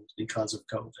canceled because of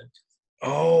COVID.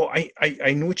 Oh, I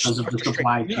knew because of the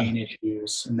supply chain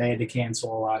issues, and they had to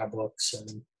cancel a lot of books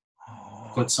and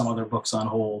put some other books on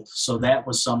hold. So that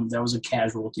was a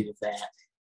casualty of that.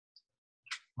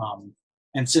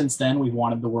 And since then, we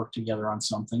wanted to work together on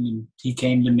something. And he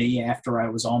came to me after I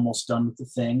was almost done with the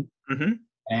thing,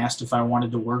 asked if I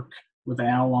wanted to work with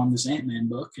Al on this Ant-Man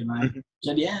book, and I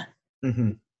said yeah.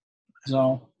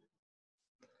 So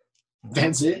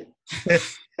that's it.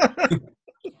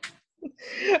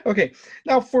 Okay,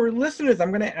 now for listeners, I'm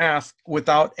going to ask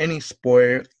without any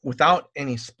spoilers.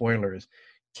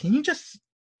 Can you just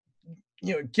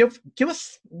give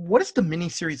us what is the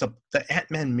miniseries of the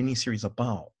Ant-Man miniseries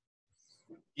about?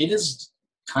 It is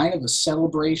kind of a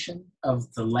celebration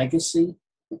of the legacy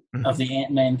of the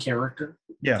Ant-Man character.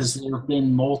 Yes, because there have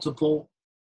been multiple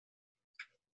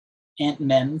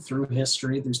Ant-Men through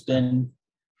history. There's been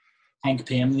Hank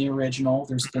Pym, the original.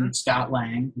 There's been Scott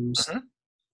Lang, who's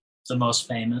the most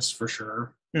famous for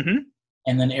sure. And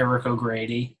then Eric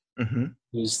O'Grady,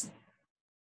 who's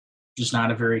just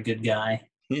not a very good guy.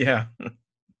 Yeah.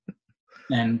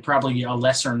 And probably a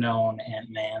lesser known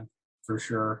Ant-Man for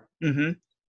sure.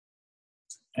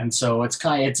 And so it's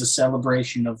a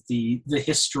celebration of the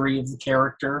history of the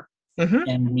character.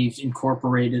 And we've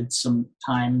incorporated some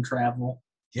time travel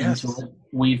into it.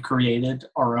 We've created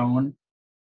our own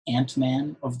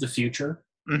Ant-Man of the future,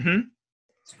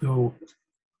 who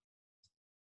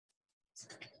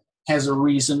has a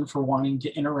reason for wanting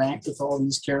to interact with all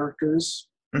these characters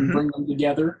and bring them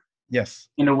together. Yes.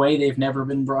 In a way they've never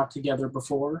been brought together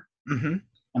before. And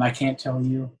I can't tell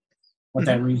you what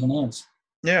that reason is.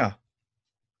 Yeah.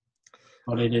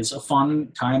 But it is a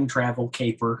fun time travel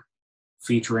caper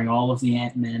featuring all of the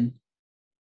Ant-Men.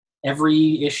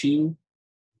 Every issue,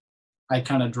 I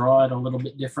kind of draw it a little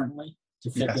bit differently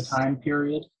to fit the time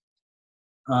period.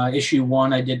 Issue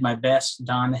 1, I did my best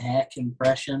Don Heck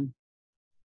impression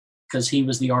because he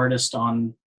was the artist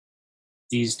on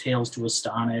these Tales to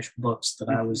Astonish books that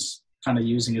I was kind of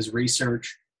using as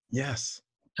research. Yes.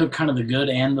 Took kind of the good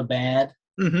and the bad.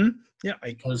 Yeah.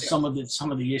 Because some of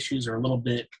the issues are a little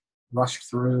bit rushed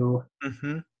through.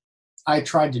 I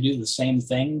tried to do the same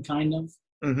thing, kind of.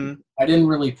 I didn't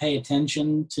really pay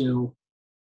attention to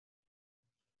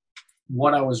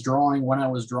what I was drawing when I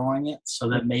was drawing it, so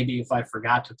that maybe if I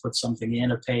forgot to put something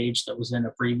in a page that was in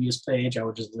a previous page, I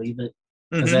would just leave it.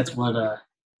 Because that's what I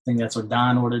think that's what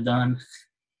Don would have done.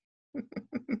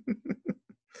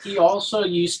 He also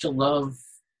used to love,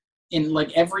 in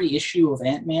like every issue of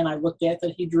Ant-Man I looked at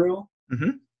that he drew,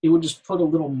 he would just put a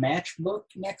little matchbook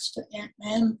next to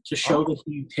Ant-Man to show that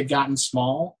he had gotten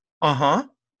small.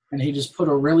 And he just put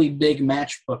a really big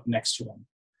matchbook next to him.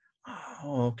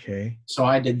 Oh, okay. So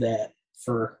I did that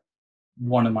for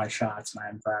one of my shots, and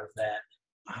I'm proud of that.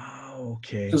 Oh,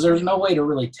 okay. Because there's no way to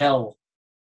really tell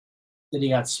that he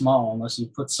got small unless you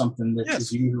put something that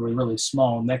is usually really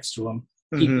small next to him.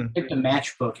 He picked a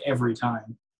matchbook every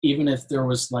time, even if there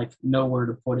was like nowhere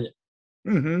to put it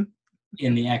in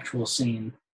the actual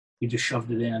scene. He just shoved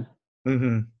it in.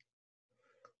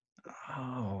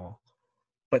 Oh,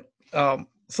 but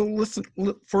so listen,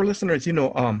 for listeners,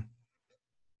 I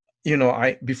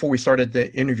before we started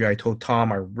the interview, I told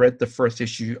Tom I read the first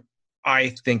issue. I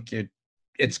think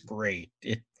it's great.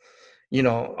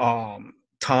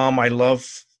 Tom, I love,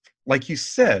 like you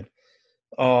said,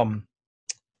 to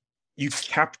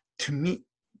me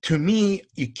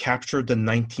you captured the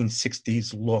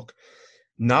 1960s look,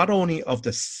 not only of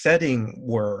the setting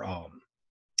where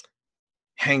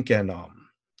Hank and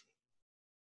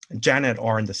Janet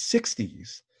are in the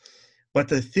 60s, but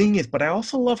the thing is, but I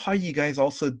also love how you guys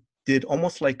also did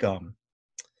almost like the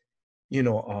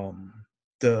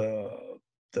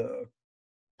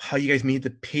how you guys made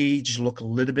the page look a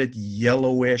little bit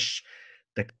yellowish.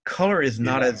 The color is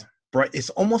not as bright. It's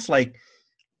almost like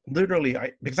literally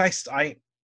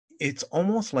it's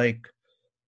almost like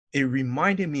it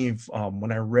reminded me of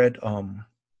when I read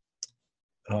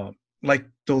like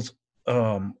those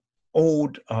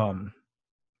old I'm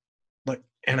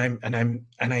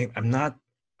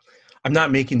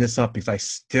not making this up because I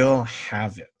still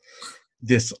have it.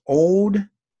 This old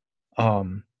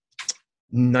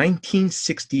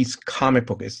 1960s comic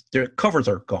book their covers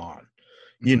are gone,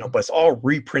 but it's all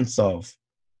reprints of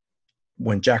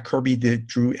when Jack Kirby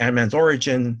drew Ant-Man's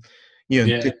origin,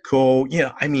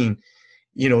 Ditko, I mean,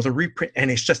 the reprint, and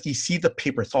it's just, you see the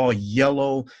paper, it's all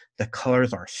yellow, the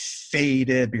colors are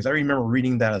faded, because I remember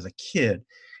reading that as a kid.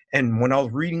 And when I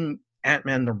was reading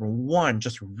Ant-Man #1,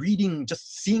 just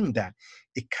seeing that,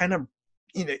 it kind of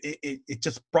it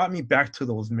just brought me back to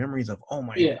those memories of, oh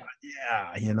my Yeah. God,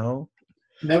 yeah, you know.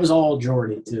 And that was all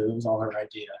Jordy too. It was all her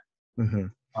idea.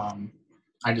 Mm-hmm.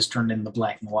 I just turned in the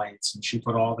black and whites, and she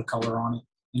put all the color on it.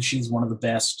 And she's one of the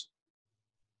best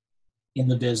in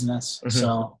the business, Mm-hmm.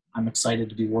 so I'm excited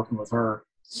to be working with her.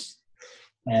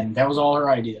 And that was all her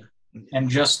idea. And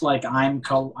just like I'm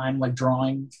like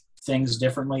drawing things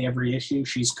differently every issue,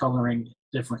 she's coloring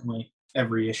differently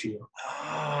every issue.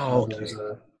 Oh,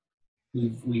 So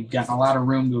okay. we've gotten a lot of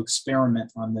room to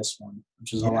experiment on this one,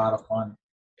 which is a lot of fun.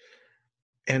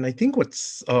 And I think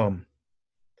what's and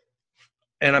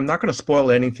I'm not going to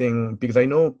spoil anything because I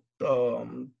know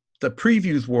the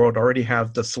previews world already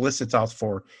have the solicits out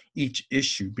for each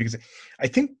issue, because I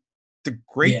think the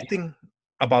great thing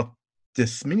about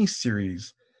this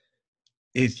miniseries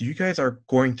is you guys are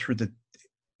going through the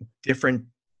different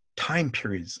time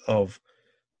periods of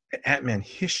Ant-Man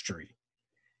history.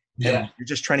 Yeah. And you're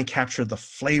just trying to capture the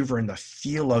flavor and the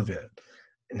feel of it.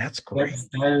 And that's great.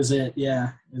 That is it,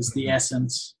 yeah. Is the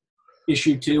essence.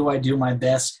 Issue 2, I do my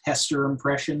best Hester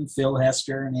impression, Phil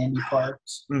Hester and Andy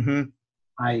Parks. Mm-hmm.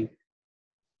 I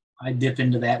dip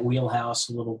into that wheelhouse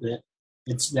a little bit.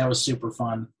 That was super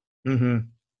fun. Mm-hmm.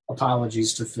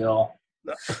 Apologies to Phil.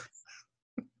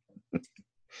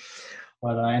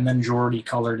 But and then Jordy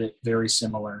colored it very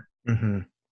similar to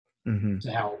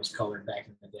how it was colored back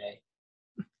in the day.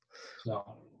 So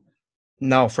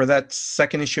now, for that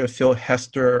second issue of Phil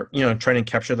Hester, trying to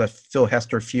capture the Phil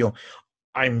Hester feel,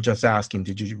 I'm just asking,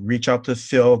 did you reach out to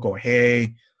Phil, go,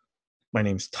 hey, my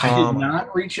name's Tom? I did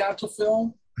not reach out to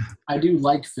Phil. I do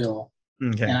like Phil,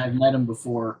 and I've met him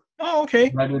before. Oh, okay.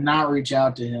 But I did not reach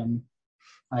out to him.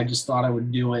 I just thought I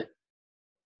would do it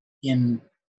in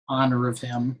honor of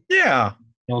him. Yeah.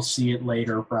 He'll see it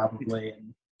later, probably.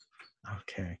 And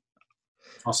okay.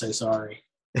 I'll say sorry.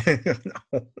 No.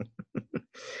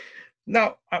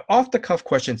 Now, off the cuff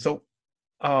question. So,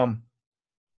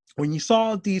 when you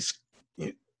saw these,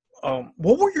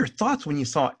 what were your thoughts when you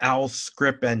saw Al's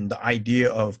script and the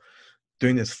idea of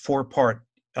doing this 4-part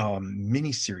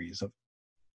miniseries of,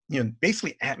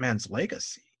 basically Ant-Man's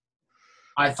legacy?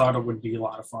 I thought it would be a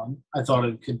lot of fun. I thought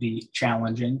it could be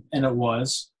challenging, and it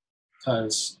was,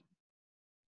 because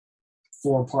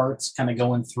 4 parts kind of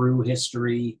going through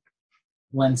history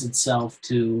lends itself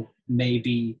to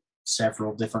maybe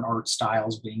several different art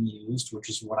styles being used, which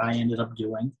is what I ended up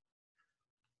doing.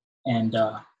 And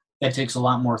that takes a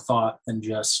lot more thought than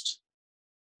just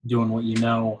doing what you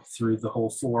know through the whole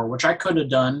 4, which I could have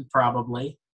done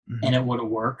probably, and it would have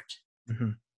worked.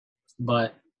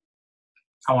 But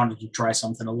I wanted to try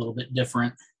something a little bit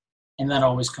different, and that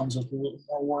always comes with a little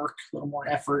more work, a little more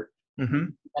effort,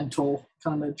 mental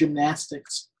kind of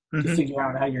gymnastics to figure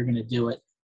out how you're going to do it.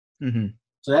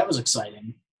 So that was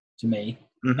exciting to me.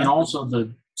 And also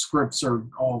the scripts are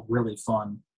all really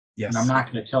fun. Yes. And I'm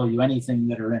not going to tell you anything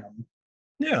that are in them.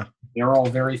 Yeah. They're all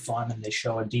very fun, and they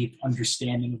show a deep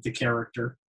understanding of the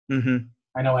character.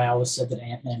 I know Alice said that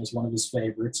Ant-Man is one of his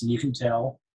favorites, and you can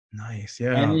tell. Nice,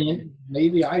 yeah. And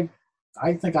maybe I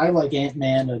think I like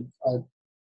Ant-Man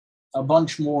a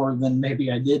bunch more than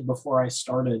maybe I did before I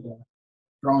started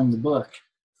drawing the book.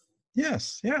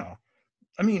 Yes, yeah.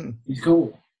 I mean, he's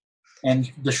cool.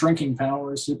 And the shrinking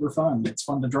power is super fun. It's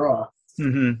fun to draw.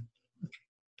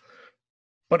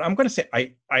 But I'm going to say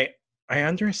I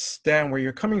understand where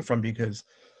you're coming from, because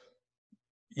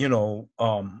because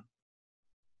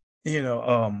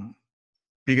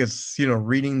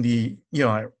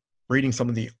reading some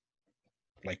of the,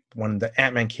 like, when the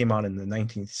Ant-Man came out in the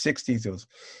 1960s,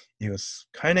 it was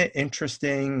kind of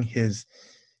interesting. His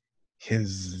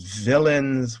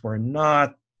villains were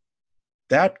not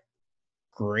that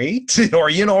great,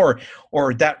 or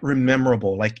that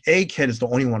memorable. Like, Egghead is the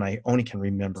only one I only can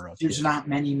remember of. There's not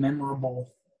many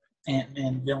memorable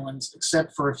Ant-Man villains,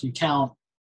 except for if you count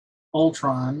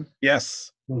Ultron.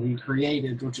 Yes. Who he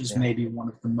created, which is maybe one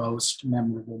of the most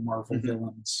memorable Marvel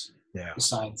villains. Yeah.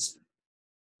 Besides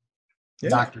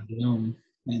Dr. Doom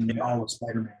and all of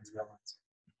Spider-Man's villains.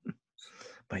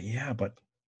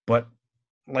 But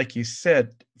like you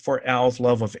said, for Al's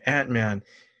love of Ant-Man,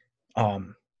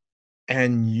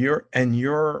 and your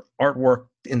artwork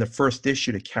in the first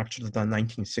issue to capture the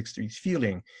 1960s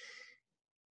feeling,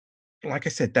 like I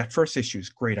said, that first issue is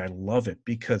great. I love it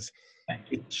because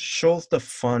it shows the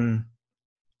fun.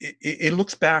 It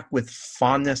looks back with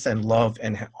fondness and love,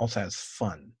 and also has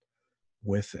fun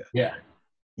with it. Yeah.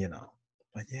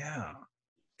 But yeah.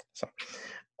 So,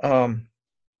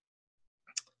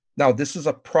 now this is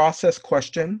a process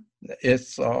question.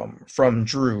 It's from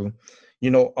Drew.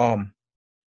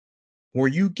 Were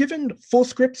you given full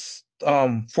scripts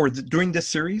for doing this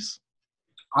series?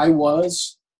 I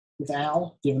was with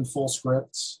Al given full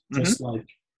scripts, just like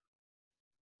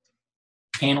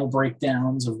panel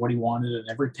breakdowns of what he wanted in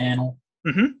every panel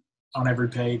on every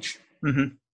page,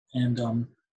 and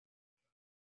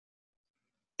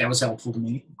that was helpful to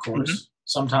me, of course.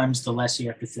 Sometimes the less you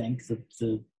have to think,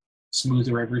 the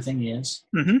smoother everything is.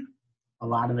 A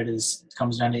lot of it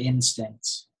comes down to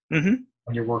instincts when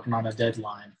you're working on a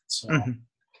deadline. So,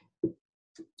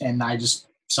 and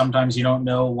sometimes you don't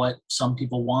know what some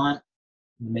people want.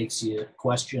 It makes you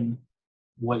question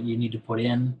what you need to put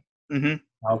in.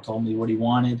 Al told me what he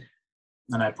wanted,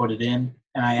 and I put it in,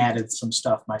 and I added some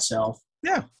stuff myself.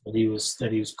 Yeah, that he was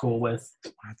cool with.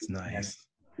 That's nice.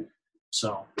 And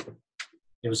so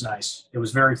it was nice. It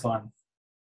was very fun.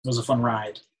 It was a fun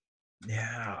ride.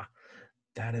 Yeah,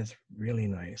 that is really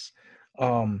nice.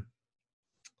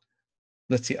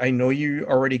 Let's see. I know you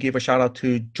already gave a shout out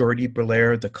to Jordi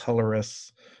Belair, the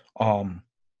colorist.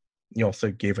 You also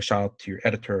gave a shout out to your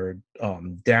editor,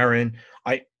 Darren.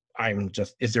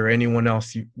 Is there anyone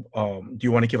else do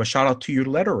you want to give a shout out to your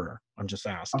letterer? I'm just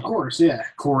asking. Of course, yeah.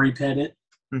 Corey Pettit.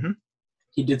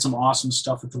 He did some awesome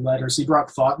stuff with the letters. He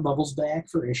brought Thought Bubbles back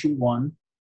for issue 1.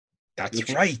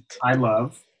 That's right. I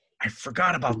love. I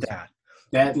forgot about that.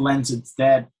 That lends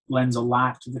a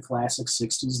lot to the classic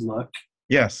 60s look.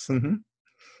 Yes. And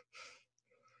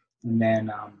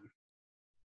then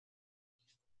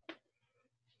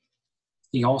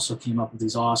he also came up with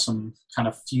these awesome kind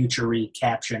of future-y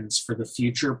captions for the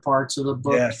future parts of the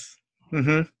book. Yes.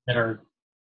 That are,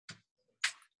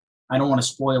 I don't want to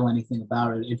spoil anything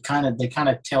about it. They kind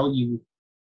of tell you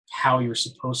how you're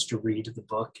supposed to read the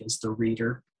book as the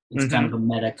reader. It's kind of a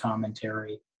meta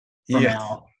commentary from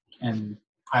Al, and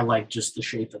I like just the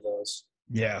shape of those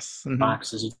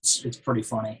boxes. It's pretty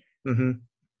funny. And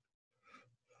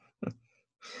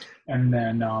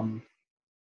then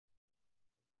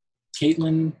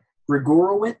Caitlin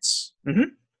Grigorowitz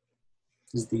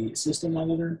is the assistant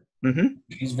editor.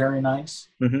 She's very nice.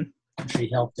 She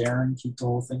helped Darren keep the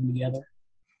whole thing together.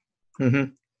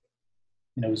 And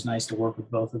it was nice to work with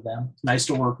both of them. Nice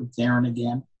to work with Darren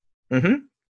again.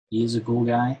 He's a cool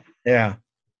guy. Yeah.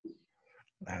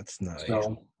 That's nice.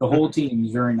 So the whole team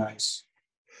is very nice.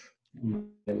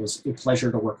 It was a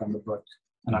pleasure to work on the book,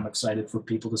 and I'm excited for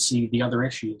people to see the other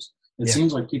issues. It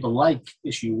seems like people like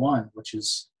issue 1, which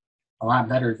is a lot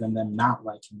better than them not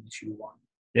liking issue 1.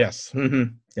 Yes.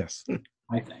 Yes.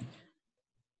 I think.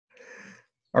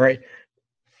 All right.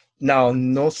 Now,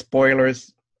 no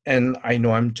spoilers, and I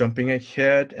know I'm jumping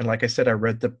ahead. And like I said, I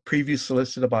read the preview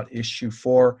solicit about issue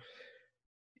 4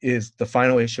 is the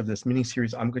final issue of this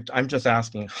miniseries. I'm just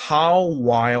asking, how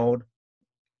wild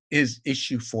is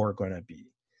issue 4 going to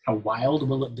be? How wild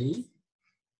will it be?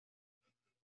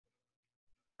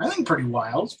 I think pretty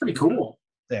wild. It's pretty cool.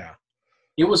 Yeah.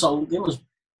 It was a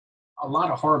lot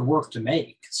of hard work to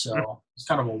make, so it's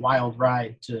kind of a wild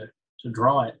ride to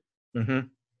draw it.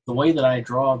 The way that I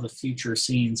draw the future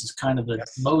scenes is kind of the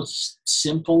most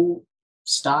simple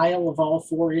style of all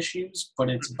 4 issues, but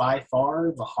it's by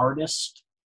far the hardest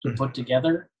to put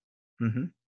together.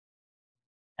 And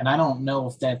I don't know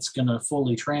if that's going to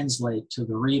fully translate to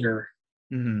the reader,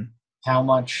 how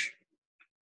much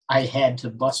I had to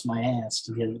bust my ass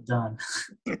to get it done.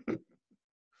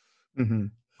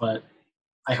 But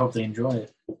I hope they enjoy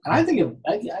it. And I think it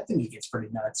gets pretty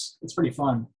nuts. It's pretty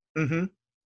fun. It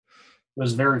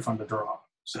was very fun to draw.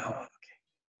 So. Okay.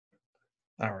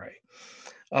 All right.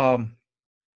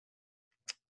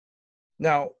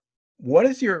 Now, what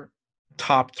is your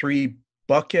top 3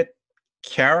 bucket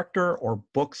character or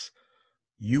books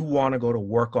you want to go to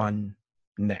work on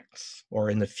next or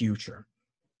in the future?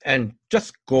 And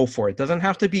just go for it. It doesn't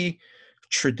have to be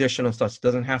traditional stuff. It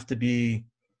doesn't have to be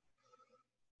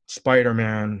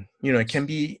Spider-Man. It can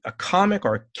be a comic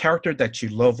or a character that you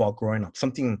love while growing up.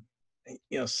 Something,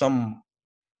 some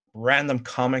random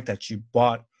comic that you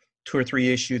bought 2 or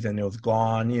 3 issues and it was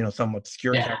gone. Some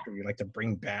obscure character you like to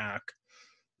bring back.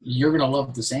 You're going to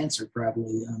love this answer,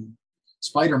 probably.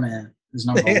 Spider-Man is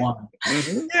number 1.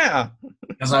 Yeah.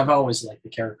 Because I've always liked the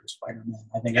character Spider-Man.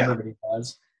 I think everybody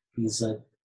does.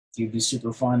 He'd be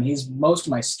super fun. He's most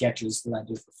of my sketches that I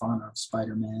do for fun are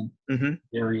Spider-Man,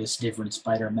 various different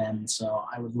Spider-Men. So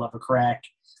I would love a crack.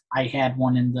 I had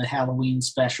one in the Halloween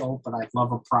special, but I'd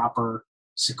love a proper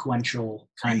sequential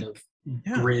kind of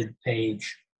grid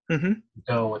page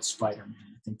go with Spider-Man.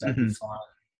 I think that'd be fun.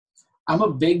 I'm a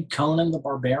big Conan the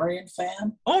Barbarian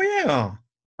fan. Oh, yeah.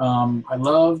 I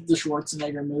love the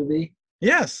Schwarzenegger movie.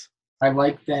 Yes. I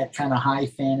like that kind of high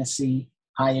fantasy,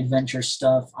 high adventure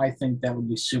stuff. I think that would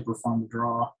be super fun to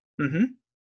draw.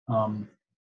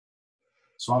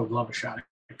 So I would love a shot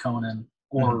at Conan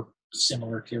or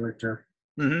similar character.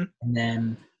 Mm-hmm. And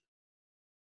then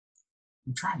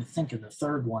I'm trying to think of the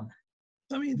third one.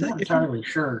 I mean, I'm not entirely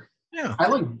sure. Yeah. I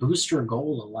like Booster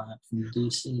Gold a lot from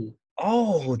DC.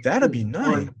 Oh, that'd be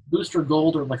nice. Or Booster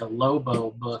Gold or like a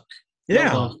Lobo book.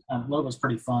 Yeah. Lobo's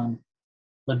pretty fun.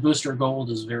 But Booster Gold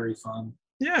is very fun.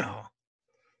 Yeah.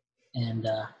 And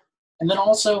then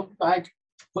also I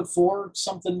put forward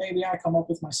something maybe I come up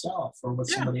with myself or with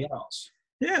somebody else.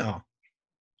 Yeah.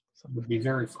 So it would be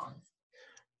very fun.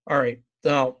 All right.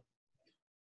 Now,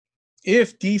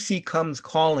 if DC comes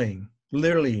calling,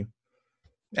 literally,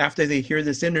 after they hear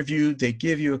this interview, they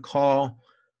give you a call.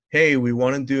 Hey, we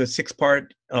want to do a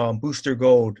 6-part Booster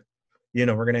Gold. We're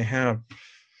going to have,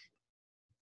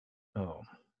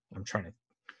 I'm trying to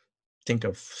think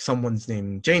of someone's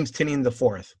name, James Tynion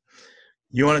IV.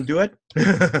 You want to do it?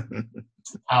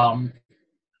 I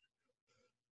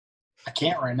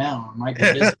can't right now. I might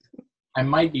be busy. I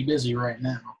might be busy right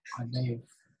now. I may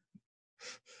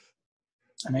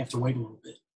have to wait a little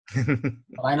bit.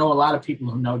 But I know a lot of people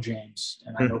who know James,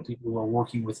 and I know people who are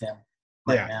working with him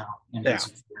now, and he's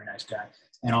a very nice guy.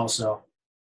 And also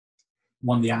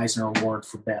won the Eisner Award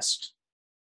for Best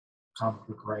Comic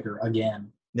Book Writer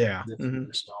again. Yeah. So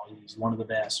he's one of the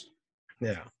best.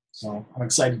 Yeah. So I'm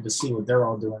excited to see what they're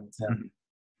all doing with him.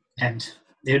 And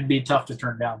it'd be tough to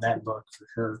turn down that book for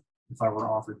sure if I were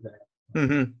offered that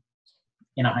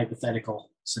in a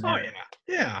hypothetical scenario. Oh,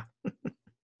 yeah.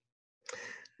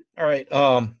 All right.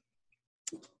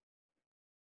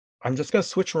 I'm just going to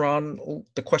switch around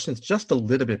the questions just a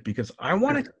little bit because I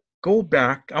want to go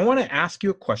back. I want to ask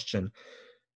you a question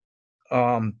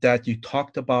that you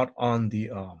talked about on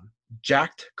the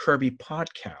Jacked Kirby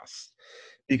podcast,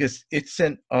 because it's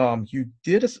you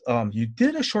did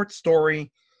a short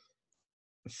story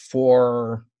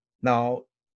for now.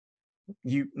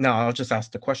 I'll just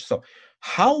ask the question. So,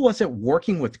 how was it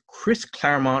working with Chris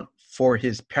Claremont for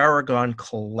his Paragon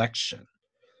collection?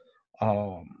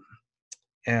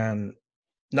 And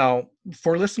now,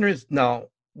 for listeners,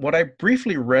 what I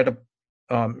briefly read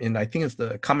in, I think it's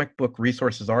the Comic Book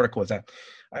Resources article, is that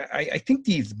I think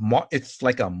it's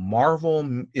like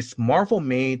it's Marvel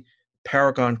made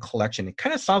Paragon collection. It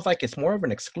kind of sounds like it's more of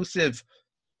an exclusive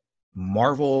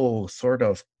Marvel sort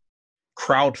of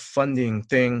crowdfunding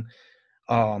thing,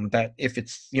 that if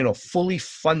it's fully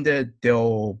funded,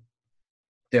 they'll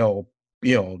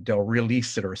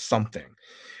release it or something.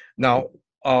 Now,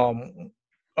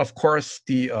 of course,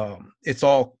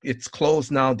 it's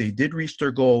closed now. They did reach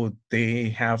their goal. They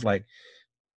have at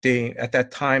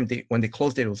that time, when they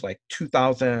closed it was like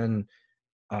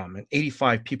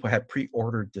 2,085 people had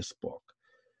pre-ordered this book.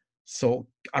 So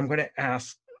I'm going to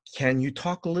ask, can you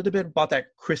talk a little bit about that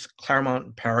Chris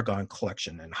Claremont Paragon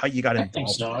collection and how you got involved? I think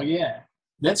so, yeah.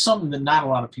 That's something that not a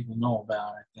lot of people know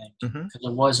about, I think, because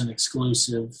it was an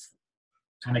exclusive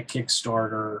kind of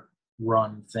Kickstarter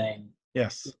run thing.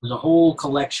 Yes. It was a whole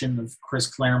collection of Chris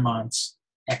Claremont's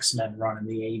X-Men run in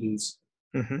the 80s.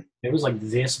 It was like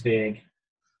this big.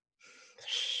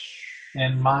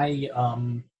 And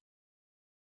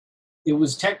it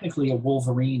was technically a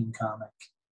Wolverine comic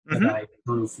that I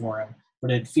drew for him, but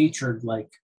it featured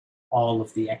like all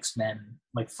of the X-Men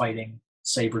like fighting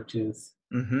Sabretooth.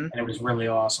 And it was really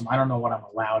awesome. I don't know what I'm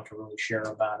allowed to really share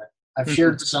about it. I've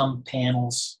shared some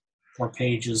panels or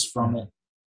pages from it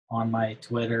on my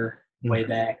Twitter way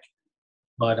back,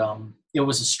 but it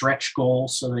was a stretch goal,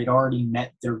 so they'd already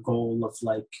met their goal of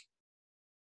like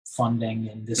funding,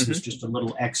 and this was just a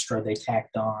little extra they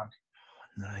tacked on.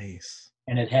 Nice.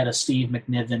 And it had a Steve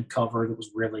McNiven cover that was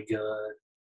really good,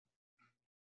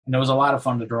 and it was a lot of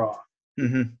fun to draw.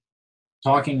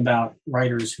 Talking about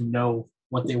writers who know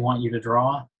what they want you to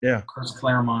draw, Chris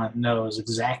Claremont knows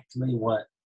exactly what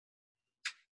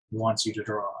he wants you to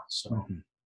draw. So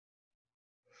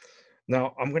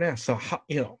now I'm going to ask, so how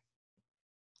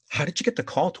did you get the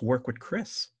call to work with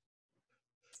Chris?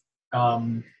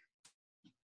 I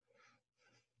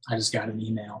just got an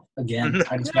email again.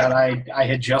 I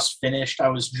had just finished. I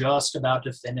was just about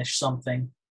to finish something,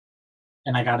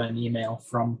 and I got an email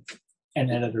from an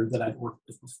editor that I'd worked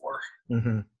with before,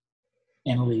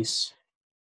 Annalise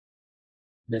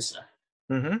Vissa.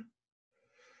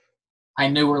 I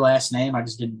knew her last name. I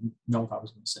just didn't know if I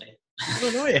was going to say it.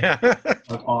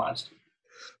 I paused.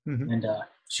 And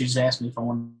she just asked me if I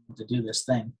wanted to do this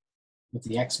thing with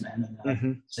the X-Men, and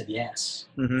I said yes.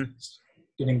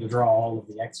 Getting to draw all of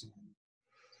the X-Men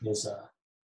is,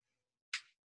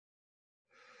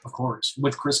 of course,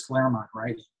 with Chris Claremont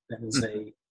writing.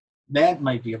 That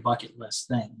might be a bucket list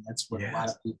thing. That's what a lot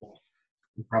of people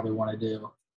would probably want to do.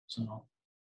 So,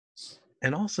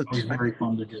 and also, it was very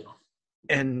fun to do.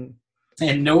 And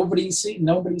And nobody's seen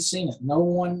it. No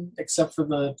one except for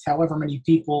the however many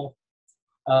people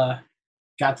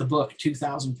got the book.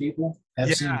 2,000 people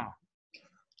have seen it.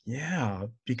 Yeah,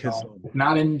 because So,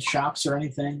 not in shops or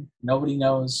anything. Nobody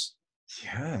knows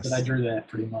that I drew that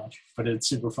pretty much. But it's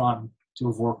super fun to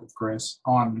have worked with Chris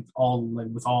on with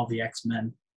all the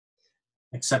X-Men,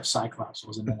 except Cyclops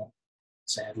wasn't in it.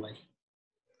 Sadly,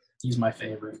 he's my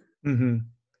favorite. Mm-hmm.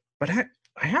 But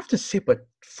I have to say, but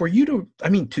for you to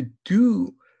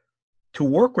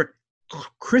work with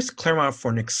Chris Claremont for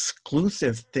an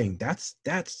exclusive thing, that's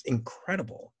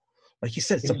incredible. Like you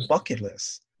said, it's a bucket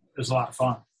list. It was a lot of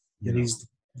fun. He's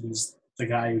the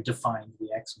guy who defined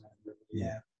the X-Men.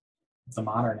 Yeah. The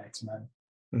modern X-Men.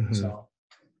 Mm-hmm. So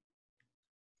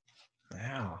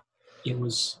yeah, it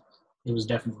was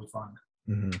definitely fun.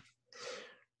 Mm-hmm.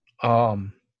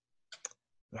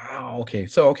 Wow. Okay.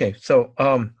 So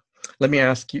let me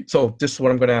ask you. So this is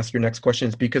what I'm going to ask your next question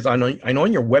is because I know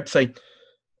on your website,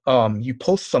 you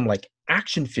post some like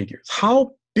action figures.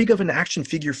 How big of an action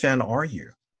figure fan are you?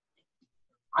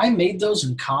 I made those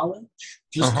in college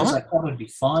just because I thought it'd be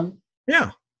fun.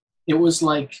 Yeah. It was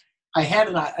like I had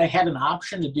an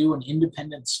option to do an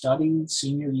independent study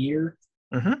senior year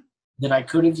that I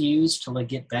could have used to like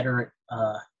get better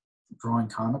at drawing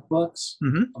comic books.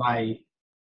 Mm-hmm. But I,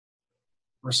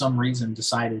 for some reason,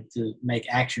 decided to make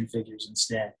action figures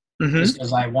instead. Just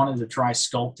because I wanted to try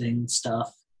sculpting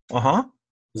stuff.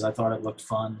 Because I thought it looked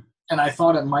fun. And I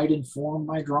thought it might inform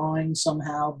my drawing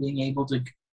somehow, being able to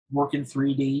work in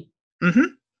 3D. Mm-hmm.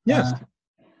 Yes.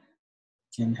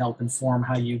 Can help inform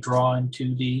how you draw in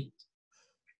 2D.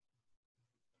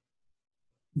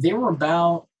 They were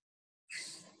about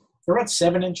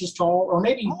 7 inches tall, or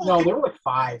maybe no, they were like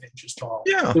 5 inches tall.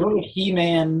 Yeah. They were like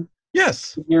He-Man.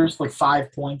 Yes. Figures, like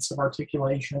 5 points of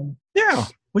articulation. Yeah,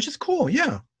 which is cool.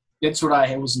 Yeah. That's what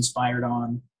I was inspired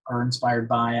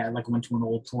by. I like went to an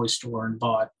old toy store and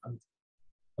bought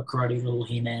a cruddy little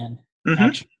He-Man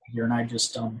action figure, and I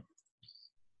just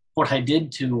what I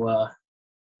did to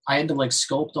I had to like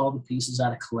sculpt all the pieces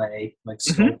out of clay, like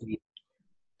sculpting,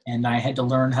 and I had to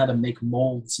learn how to make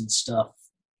molds and stuff.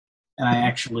 And I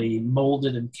actually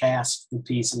molded and cast the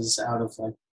pieces out of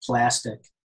like plastic.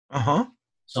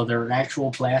 So they're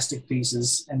actual plastic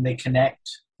pieces, and they connect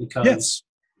because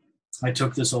I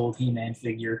took this old He-Man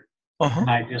figure and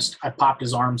I popped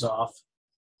his arms off,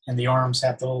 and the arms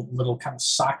have the little kind of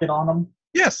socket on them.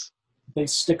 Yes. They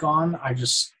stick on. I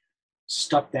just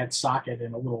stuck that socket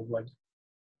in a little like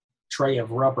tray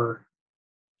of rubber,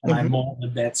 and I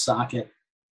molded that socket.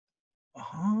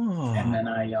 And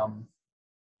then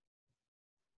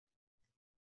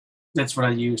that's what I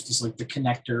used as like the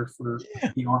connector for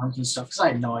the arms and stuff, because I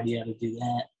had no idea how to do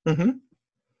that.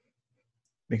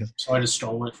 So I just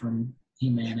stole it from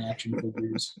He-Man action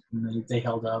figures, and they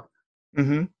held up.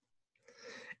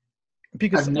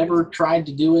 Because I've never tried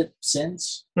to do it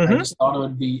since. I just thought it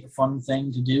would be a fun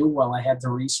thing to do while I had the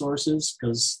resources,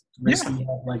 because Risky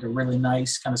had like a really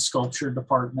nice kind of sculpture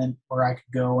department where I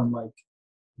could go and like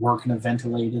work in a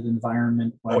ventilated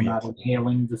environment where I'm not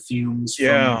inhaling the fumes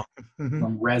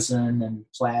from resin and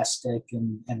plastic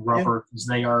and rubber, because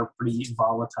they are pretty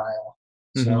volatile.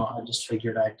 So I just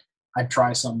figured I'd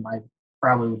try something I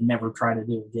probably would never try to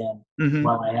do again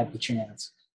while I had the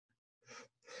chance.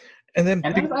 And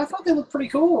I thought they looked pretty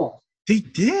cool. They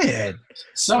did.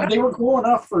 So they were cool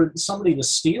enough for somebody to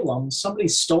steal them. Somebody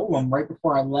stole them right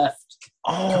before I left.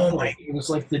 It was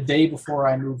like the day before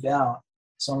I moved out.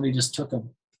 Somebody just took them.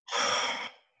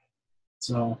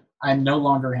 So I no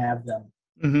longer have them.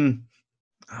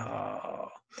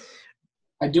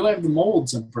 I do have the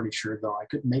molds, I'm pretty sure, though. I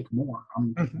could make more.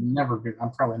 I'm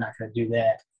probably not going to do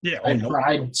that. Yeah,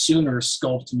 I'd sooner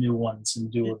sculpt new ones and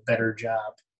do a better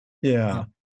job. Yeah.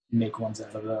 Make ones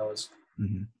out of those.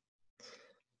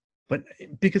 But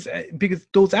because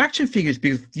those action figures,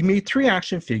 because you made 3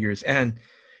 action figures and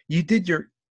you did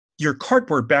your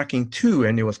cardboard backing too,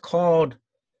 and it was called,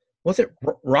 was it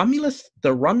Romulus?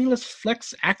 The Romulus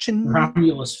Flex action?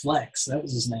 Romulus Flex, that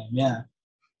was his name, yeah.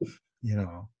 You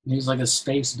know. He was like a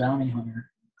space bounty hunter.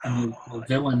 And the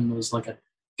villain was like a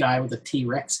guy with a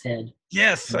T-Rex head.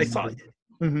 Yes, I saw it.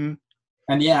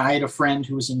 And yeah, I had a friend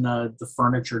who was in the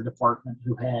furniture department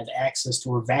who had access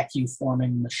to a vacuum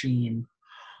forming machine,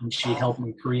 and she helped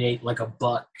me create like a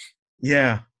buck.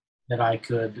 Yeah. That I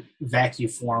could vacuum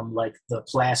form like the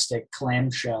plastic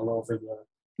clamshell over the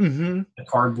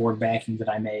cardboard backing that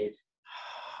I made.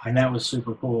 And that was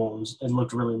super cool. It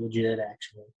looked really legit,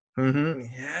 actually.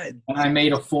 Yeah. And I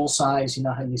made a full size, you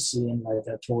know how you see in like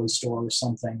a toy store or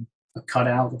something, a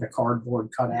cutout with a cardboard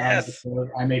cutout. Yes.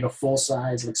 I made a full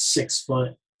size, like 6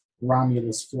 foot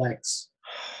Romulus Flex.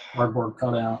 cardboard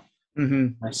cutout.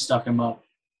 Mm-hmm. I stuck him up,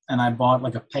 and I bought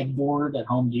like a pegboard at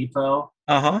Home Depot.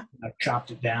 Uh-huh. I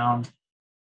chopped it down,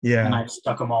 and Yeah. I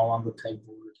stuck them all on the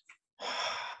pegboard.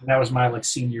 And that was my like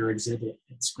senior exhibit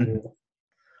at school.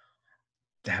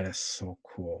 That is so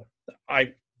cool.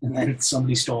 And then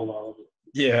somebody stole all of it.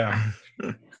 Yeah.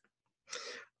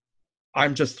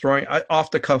 I'm just throwing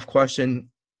off the cuff question.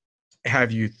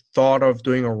 Have you thought of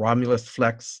doing a Romulus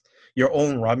Flex, your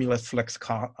own Romulus Flex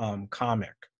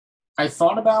comic? I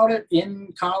thought about it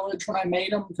in college when I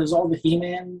made them because all the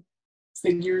He-Man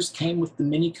figures came with the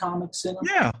mini comics in them.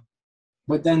 Yeah.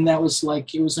 But then that was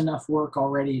like, it was enough work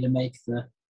already to make the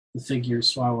figures,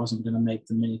 so I wasn't going to make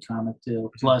the mini comic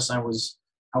too. Plus, I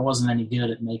wasn't any good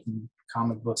at making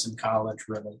comic books in college,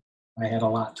 really. I had a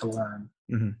lot to learn.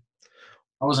 Mm-hmm.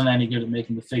 I wasn't any good at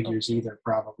making the figures either,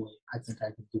 probably. I think I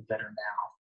could do better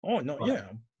now. Oh, no, yeah.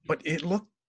 But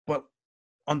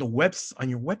on your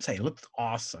website, it looked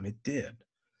awesome. It did.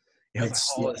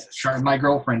 My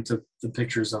girlfriend took the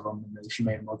pictures of them, and she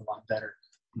made them look a lot better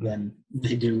than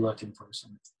they do look in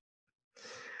person.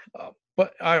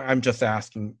 But I'm just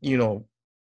asking,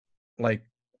 like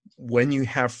when you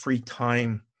have free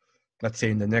time, let's say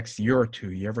in the next year or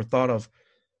two, you ever thought of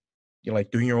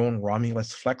like doing your own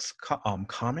Romulus Flex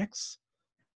comics?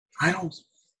 I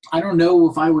don't know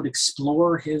if I would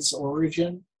explore his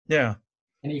origin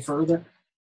any further.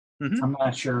 Mm-hmm. I'm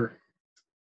not sure.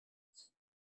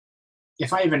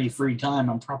 If I have any free time,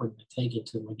 I'm probably going to take it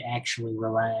to like actually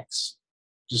relax,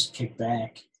 just kick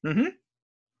back. Mm-hmm.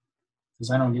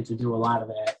 Because I don't get to do a lot of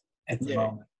that at the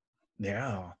moment.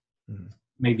 Yeah. Mm-hmm.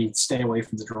 Maybe stay away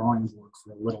from the drawing board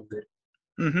for a little bit.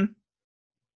 Mm-hmm.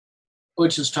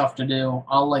 Which is tough to do.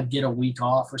 I'll like get a week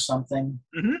off or something.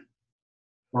 Mm-hmm.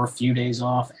 Or a few days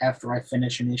off after I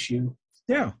finish an issue.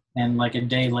 Yeah. And like a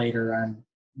day later, I'm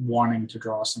wanting to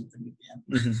draw something again.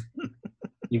 Mm-hmm.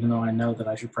 Even though I know that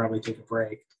I should probably take a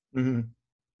break. Mm-hmm.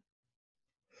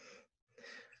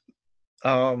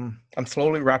 I'm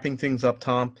slowly wrapping things up,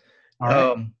 Tom. All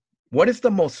right. What is the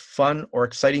most fun or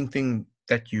exciting thing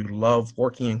that you love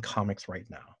working in comics right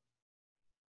now?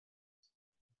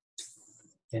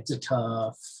 It's a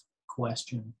tough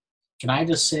question. Can I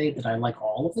just say that I like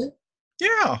all of it?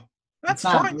 Yeah, that's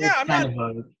fine. Yeah,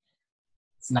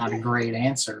 it's not a great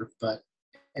answer, but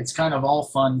it's kind of all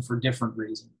fun for different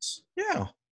reasons. Yeah.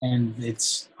 And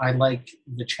I like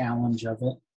the challenge of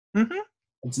it. Mm-hmm.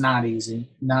 It's not easy.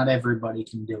 Not everybody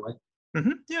can do it.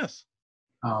 Mm-hmm. Yes.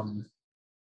 And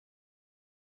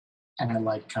I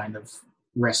like kind of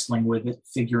wrestling with it,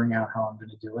 figuring out how I'm going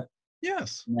to do it.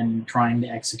 Yes. And then trying to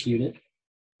execute it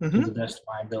to the best of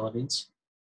my abilities.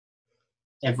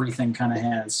 Everything kind of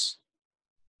has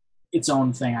its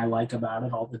own thing I like about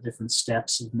it, all the different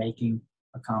steps of making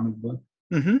a comic book.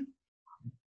 Mm-hmm.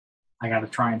 I got to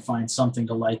try and find something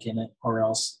to like in it, or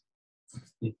else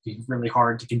it'd be really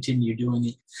hard to continue doing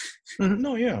it. Mm-hmm.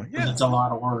 No, yeah. It's a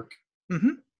lot of work.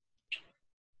 Mm-hmm.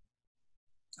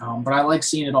 But I like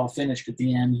seeing it all finished at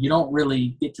the end. You don't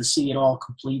really get to see it all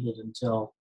completed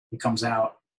until it comes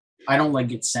out. I don't like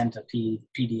get sent a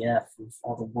PDF with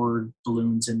all the word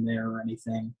balloons in there or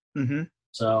anything. Mm-hmm.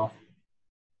 So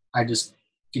I just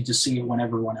get to see it when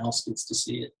everyone else gets to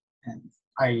see it. And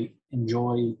I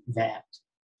enjoy that.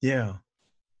 Yeah.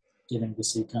 Getting to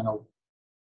see kind of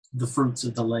the fruits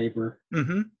of the labor.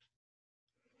 Mm-hmm.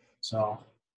 So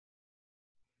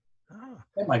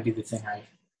that might be the thing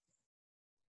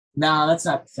No, that's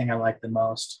not the thing I like the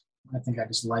most. I think I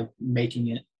just like making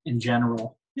it in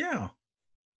general. Yeah.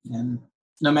 And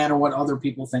no matter what other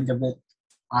people think of it,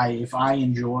 if I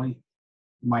enjoy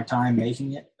my time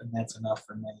making it, then that's enough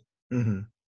for me. Mm-hmm.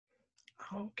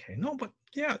 Okay. No, but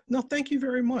yeah. No, thank you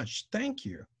very much. Thank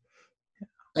you.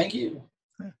 Thank you.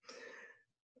 Yeah.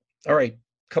 All right.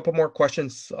 Couple more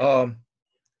questions.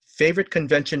 Favorite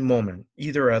convention moment,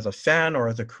 either as a fan or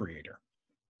as a creator?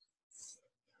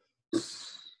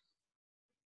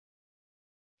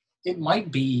 It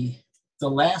might be the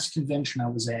last convention I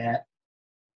was at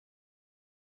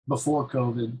before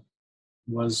COVID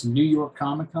was New York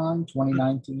Comic Con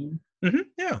 2019. Mm-hmm.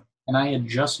 Yeah. And I had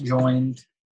just joined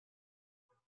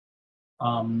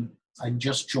Modern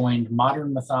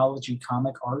Mythology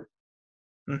Comic Art.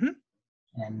 Mm-hmm.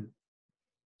 And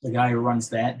the guy who runs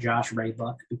that, Josh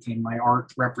Raybuck, became my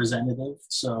art representative.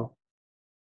 So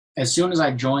as soon as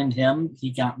I joined him,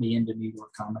 he got me into New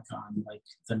York Comic Con like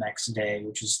the next day,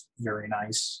 which is very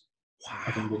nice. Wow.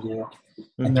 I think to do.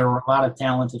 Mm-hmm. And there were a lot of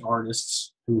talented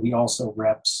artists who he also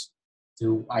reps,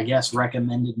 who I guess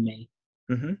recommended me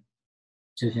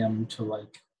to him to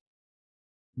like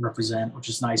represent, which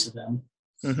is nice of him.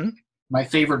 Mm-hmm. My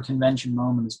favorite convention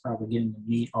moment is probably getting to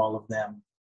meet all of them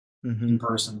in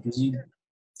person, because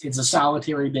it's a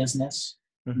solitary business.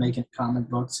 Making comic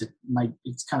books,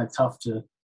 it's kind of tough to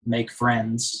make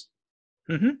friends.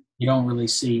 You don't really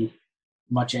see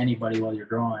much anybody while you're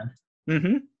drawing.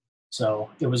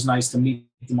 So it was nice to meet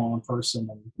them all in person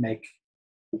and make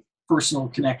personal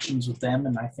connections with them.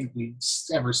 And I think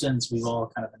ever since, we've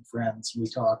all kind of been friends. We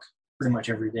talk pretty much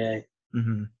every day.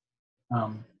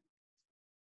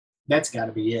 That's got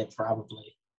to be it,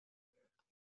 probably.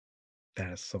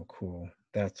 That is so cool.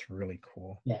 That's really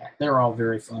cool. Yeah, they're all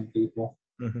very fun people.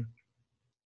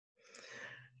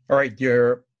 All right,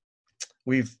 you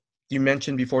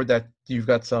mentioned before that you've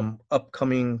got some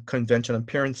upcoming convention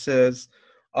appearances.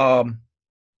 So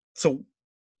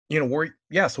where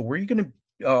are you gonna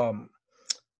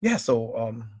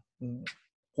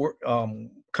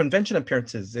convention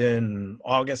appearances in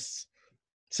August,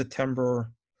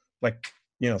 September,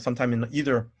 sometime in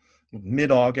either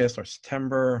mid-August or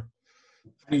September.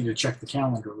 I need to check the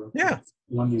calendar real quick. Yeah.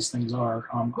 When these things are.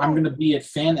 I'm going to be at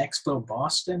Fan Expo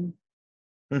Boston.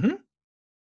 And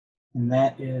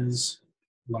that is,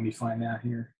 let me find out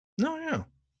here. No, yeah.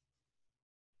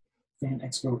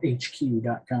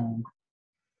 FanExpoHQ.com.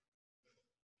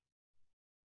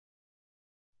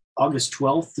 August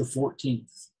 12th to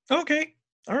 14th. Okay.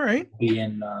 All right. I'll be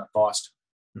in Boston.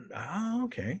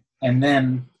 Okay. And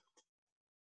then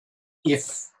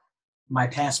if my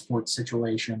passport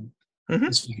situation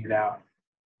is figured out,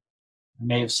 I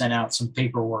may have sent out some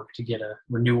paperwork to get a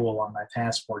renewal on my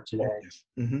passport today.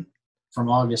 From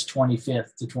August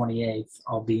 25th to 28th,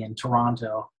 I'll be in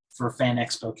Toronto for Fan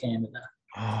Expo Canada.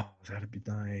 Oh, that'd be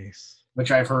nice.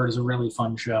 Which I've heard is a really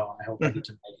fun show. I hope I get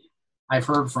to make it. I've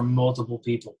heard from multiple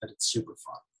people that it's super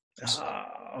fun.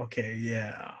 Okay,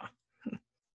 yeah.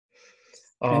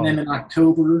 And then in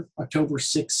October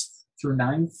 6th through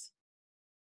 9th,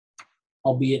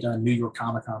 I'll be at New York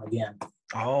Comic Con again.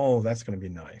 Oh, that's going to be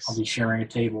nice. I'll be sharing a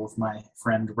table with my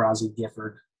friend Rosie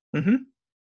Gifford.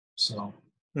 So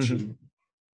she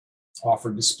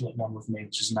offered to split one with me,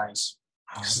 which is nice.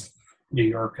 New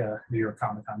York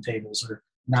Comic Con tables are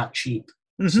not cheap.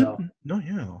 So no,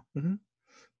 yeah.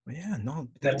 Yeah, no.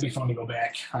 That'll be fun to go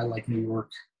back. I like New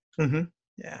York.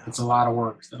 Yeah. It's a lot of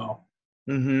work, though.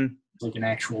 It's like an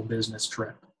actual business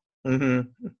trip.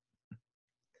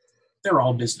 They're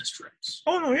all business trips.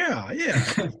 Oh, no, yeah.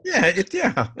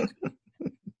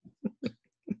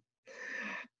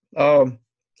 Yeah.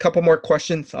 Couple more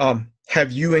questions.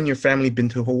 Have you and your family been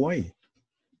to Hawaii?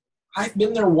 I've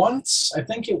been there once. I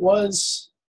think it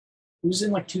was in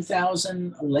like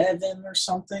 2011 or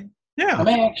something. Yeah. I've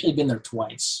actually been there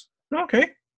twice.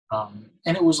 Okay. And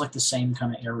it was like the same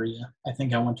kind of area. I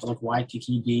think I went to like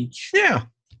Waikiki Beach. Yeah.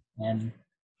 And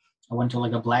I went to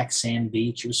like a black sand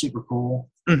beach. It was super cool.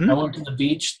 I went to the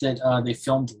beach that they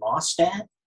filmed Lost at.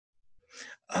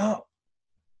 Oh.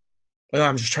 Well,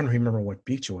 I'm just trying to remember what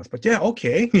beach it was, but yeah,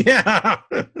 okay. Yeah.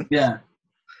 Yeah.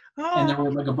 Oh. And there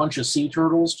were like a bunch of sea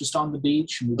turtles just on the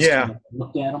beach. And we just kind of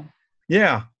looked at them.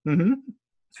 Yeah.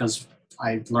 Because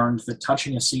I learned that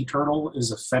touching a sea turtle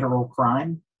is a federal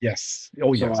crime. Yes.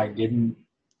 Oh, yes. So I didn't.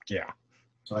 Yeah.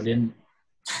 So I didn't.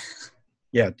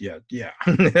 Yeah.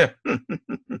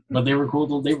 But they were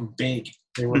cool. They were big.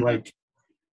 They were like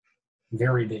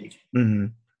very big.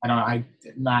 I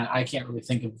can't really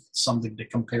think of something to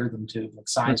compare them to, like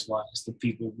size-wise, that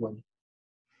people would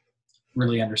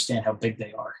really understand how big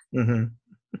they are.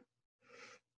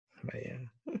 Yeah.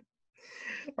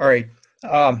 All right.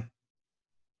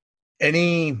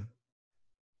 Any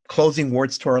closing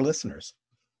words to our listeners?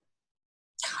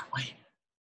 God, wait.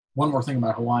 One more thing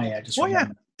about Hawaii. I just yeah,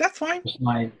 that's fine.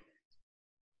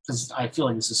 Because I feel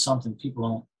like this is something people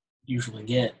don't usually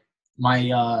get.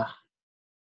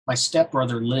 My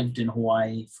stepbrother lived in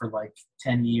Hawaii for like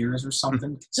 10 years or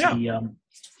something. Yeah.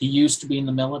 He used to be in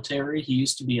the military. He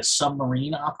used to be a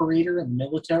submarine operator in the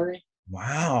military.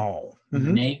 Wow. In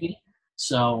the Navy.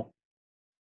 So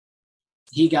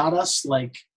he got us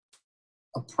like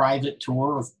a private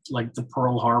tour of like the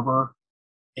Pearl Harbor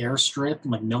airstrip,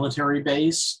 like military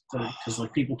base, because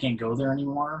like people can't go there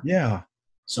anymore. Yeah.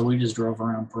 So we just drove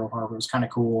around Pearl Harbor. It was kind of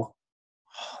cool.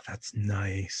 Oh, that's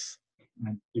nice.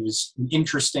 It was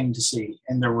interesting to see.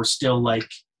 And there were still like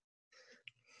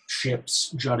ships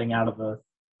jutting out of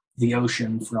the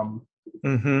ocean from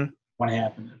what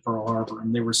happened at Pearl Harbor.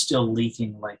 And they were still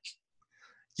leaking like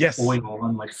oil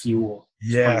and like fuel.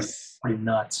 Yes. Pretty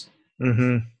nuts.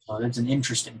 So that's an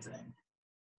interesting thing.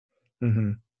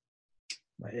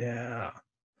 Yeah.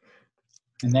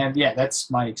 And then,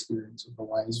 that's my experience with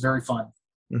Hawaii. It was very fun.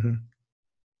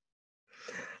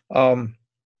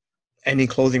 Any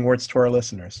closing words to our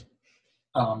listeners?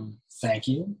 Thank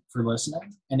you for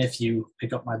listening. And if you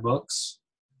pick up my books,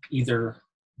 either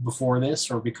before this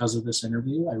or because of this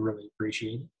interview, I really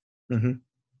appreciate it. Mm-hmm.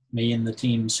 Me and the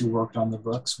teams who worked on the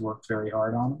books worked very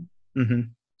hard on them. Mm-hmm.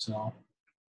 So,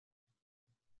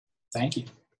 thank you.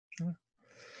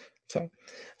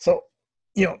 So,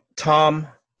 Tom,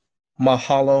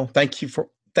 mahalo. Thank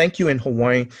you in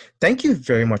Hawaii. Thank you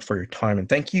very much for your time, and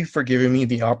thank you for giving me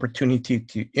the opportunity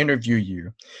to interview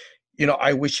you.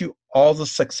 I wish you all the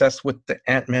success with the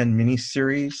Ant-Man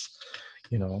miniseries.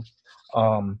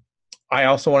 I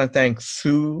also want to thank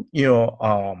Sue,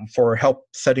 for help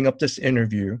setting up this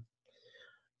interview.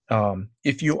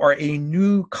 If you are a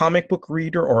new comic book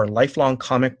reader or a lifelong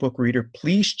comic book reader,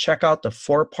 please check out the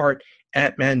 4-part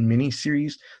Ant-Man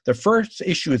miniseries. The first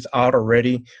issue is out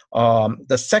already.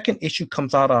 The second issue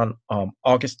comes out on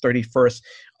August 31st.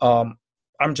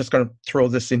 I'm just going to throw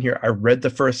this in here. I read the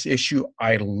first issue.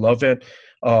 I love it.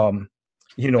 Tom,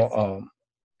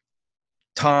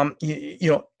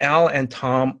 Al and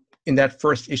Tom in that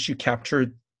first issue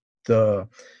captured the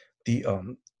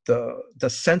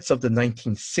sense of the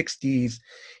 1960s.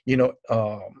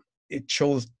 It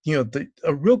shows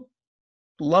a real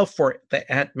love for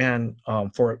the Ant-Man,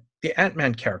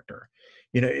 character,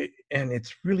 and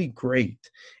it's really great.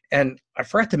 And I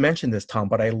forgot to mention this, Tom,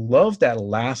 but I love that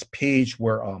last page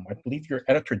where I believe your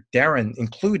editor Darren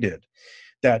included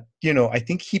that. I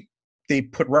think they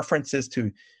put references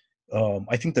to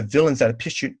I think the villains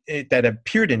that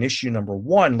appeared in issue number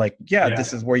 1,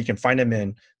 this is where you can find them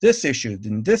in this issue,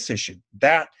 in this issue.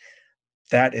 That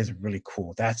is really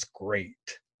cool. That's great.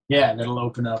 Yeah, that'll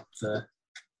open up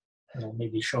it'll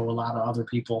maybe show a lot of other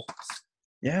people.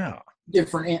 Yeah.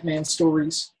 Different Ant-Man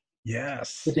stories.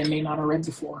 Yes. That they may not have read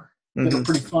before. That are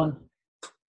pretty fun.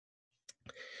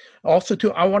 Also,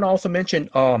 too, I want to also mention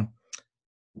Tom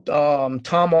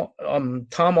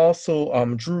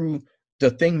also drew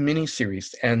the Thing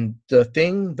miniseries, and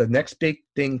the next big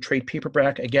thing trade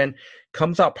paperback again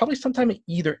comes out probably sometime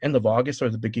either end of August or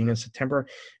the beginning of September.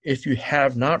 If you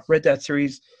have not read that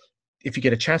series, if you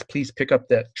get a chance, please pick up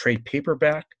that trade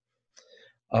paperback.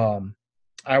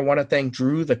 I want to thank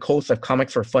Drew, the host of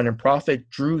Comics for Fun and Profit.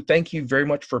 Drew, thank you very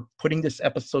much for putting this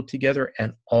episode together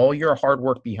and all your hard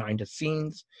work behind the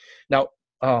scenes. Now,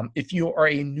 if you are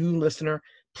a new listener,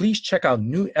 please check out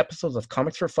new episodes of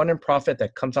Comics for Fun and Profit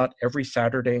that comes out every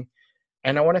Saturday.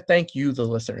 And I want to thank you, the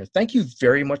listeners. Thank you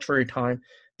very much for your time.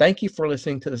 Thank you for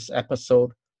listening to this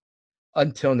episode.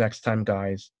 Until next time,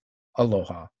 guys,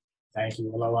 aloha. Thank you,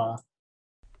 aloha.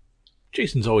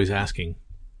 Jason's always asking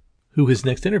who his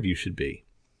next interview should be.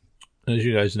 As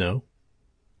you guys know,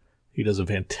 he does a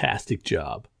fantastic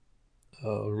job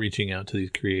reaching out to these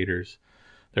creators,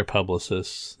 their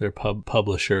publicists, their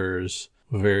publishers,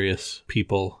 various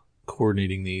people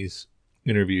coordinating these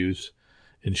interviews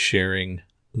and sharing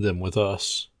them with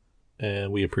us.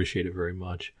 And we appreciate it very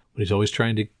much. But he's always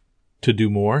trying to do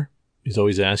more. He's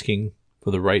always asking for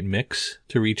the right mix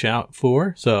to reach out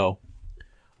for. So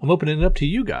I'm opening it up to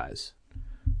you guys.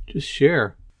 Just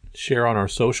share on our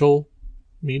social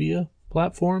media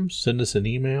platforms. Send us an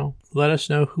email. Let us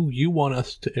know who you want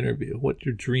us to interview, what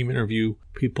your dream interview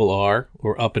people are,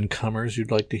 or up-and-comers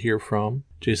you'd like to hear from.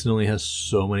 Jason only has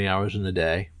so many hours in the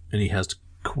day, and he has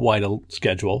quite a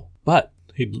schedule, but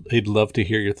he'd love to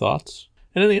hear your thoughts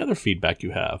and any other feedback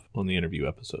you have on the interview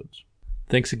episodes.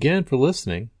 Thanks again for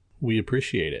listening. We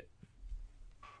appreciate it.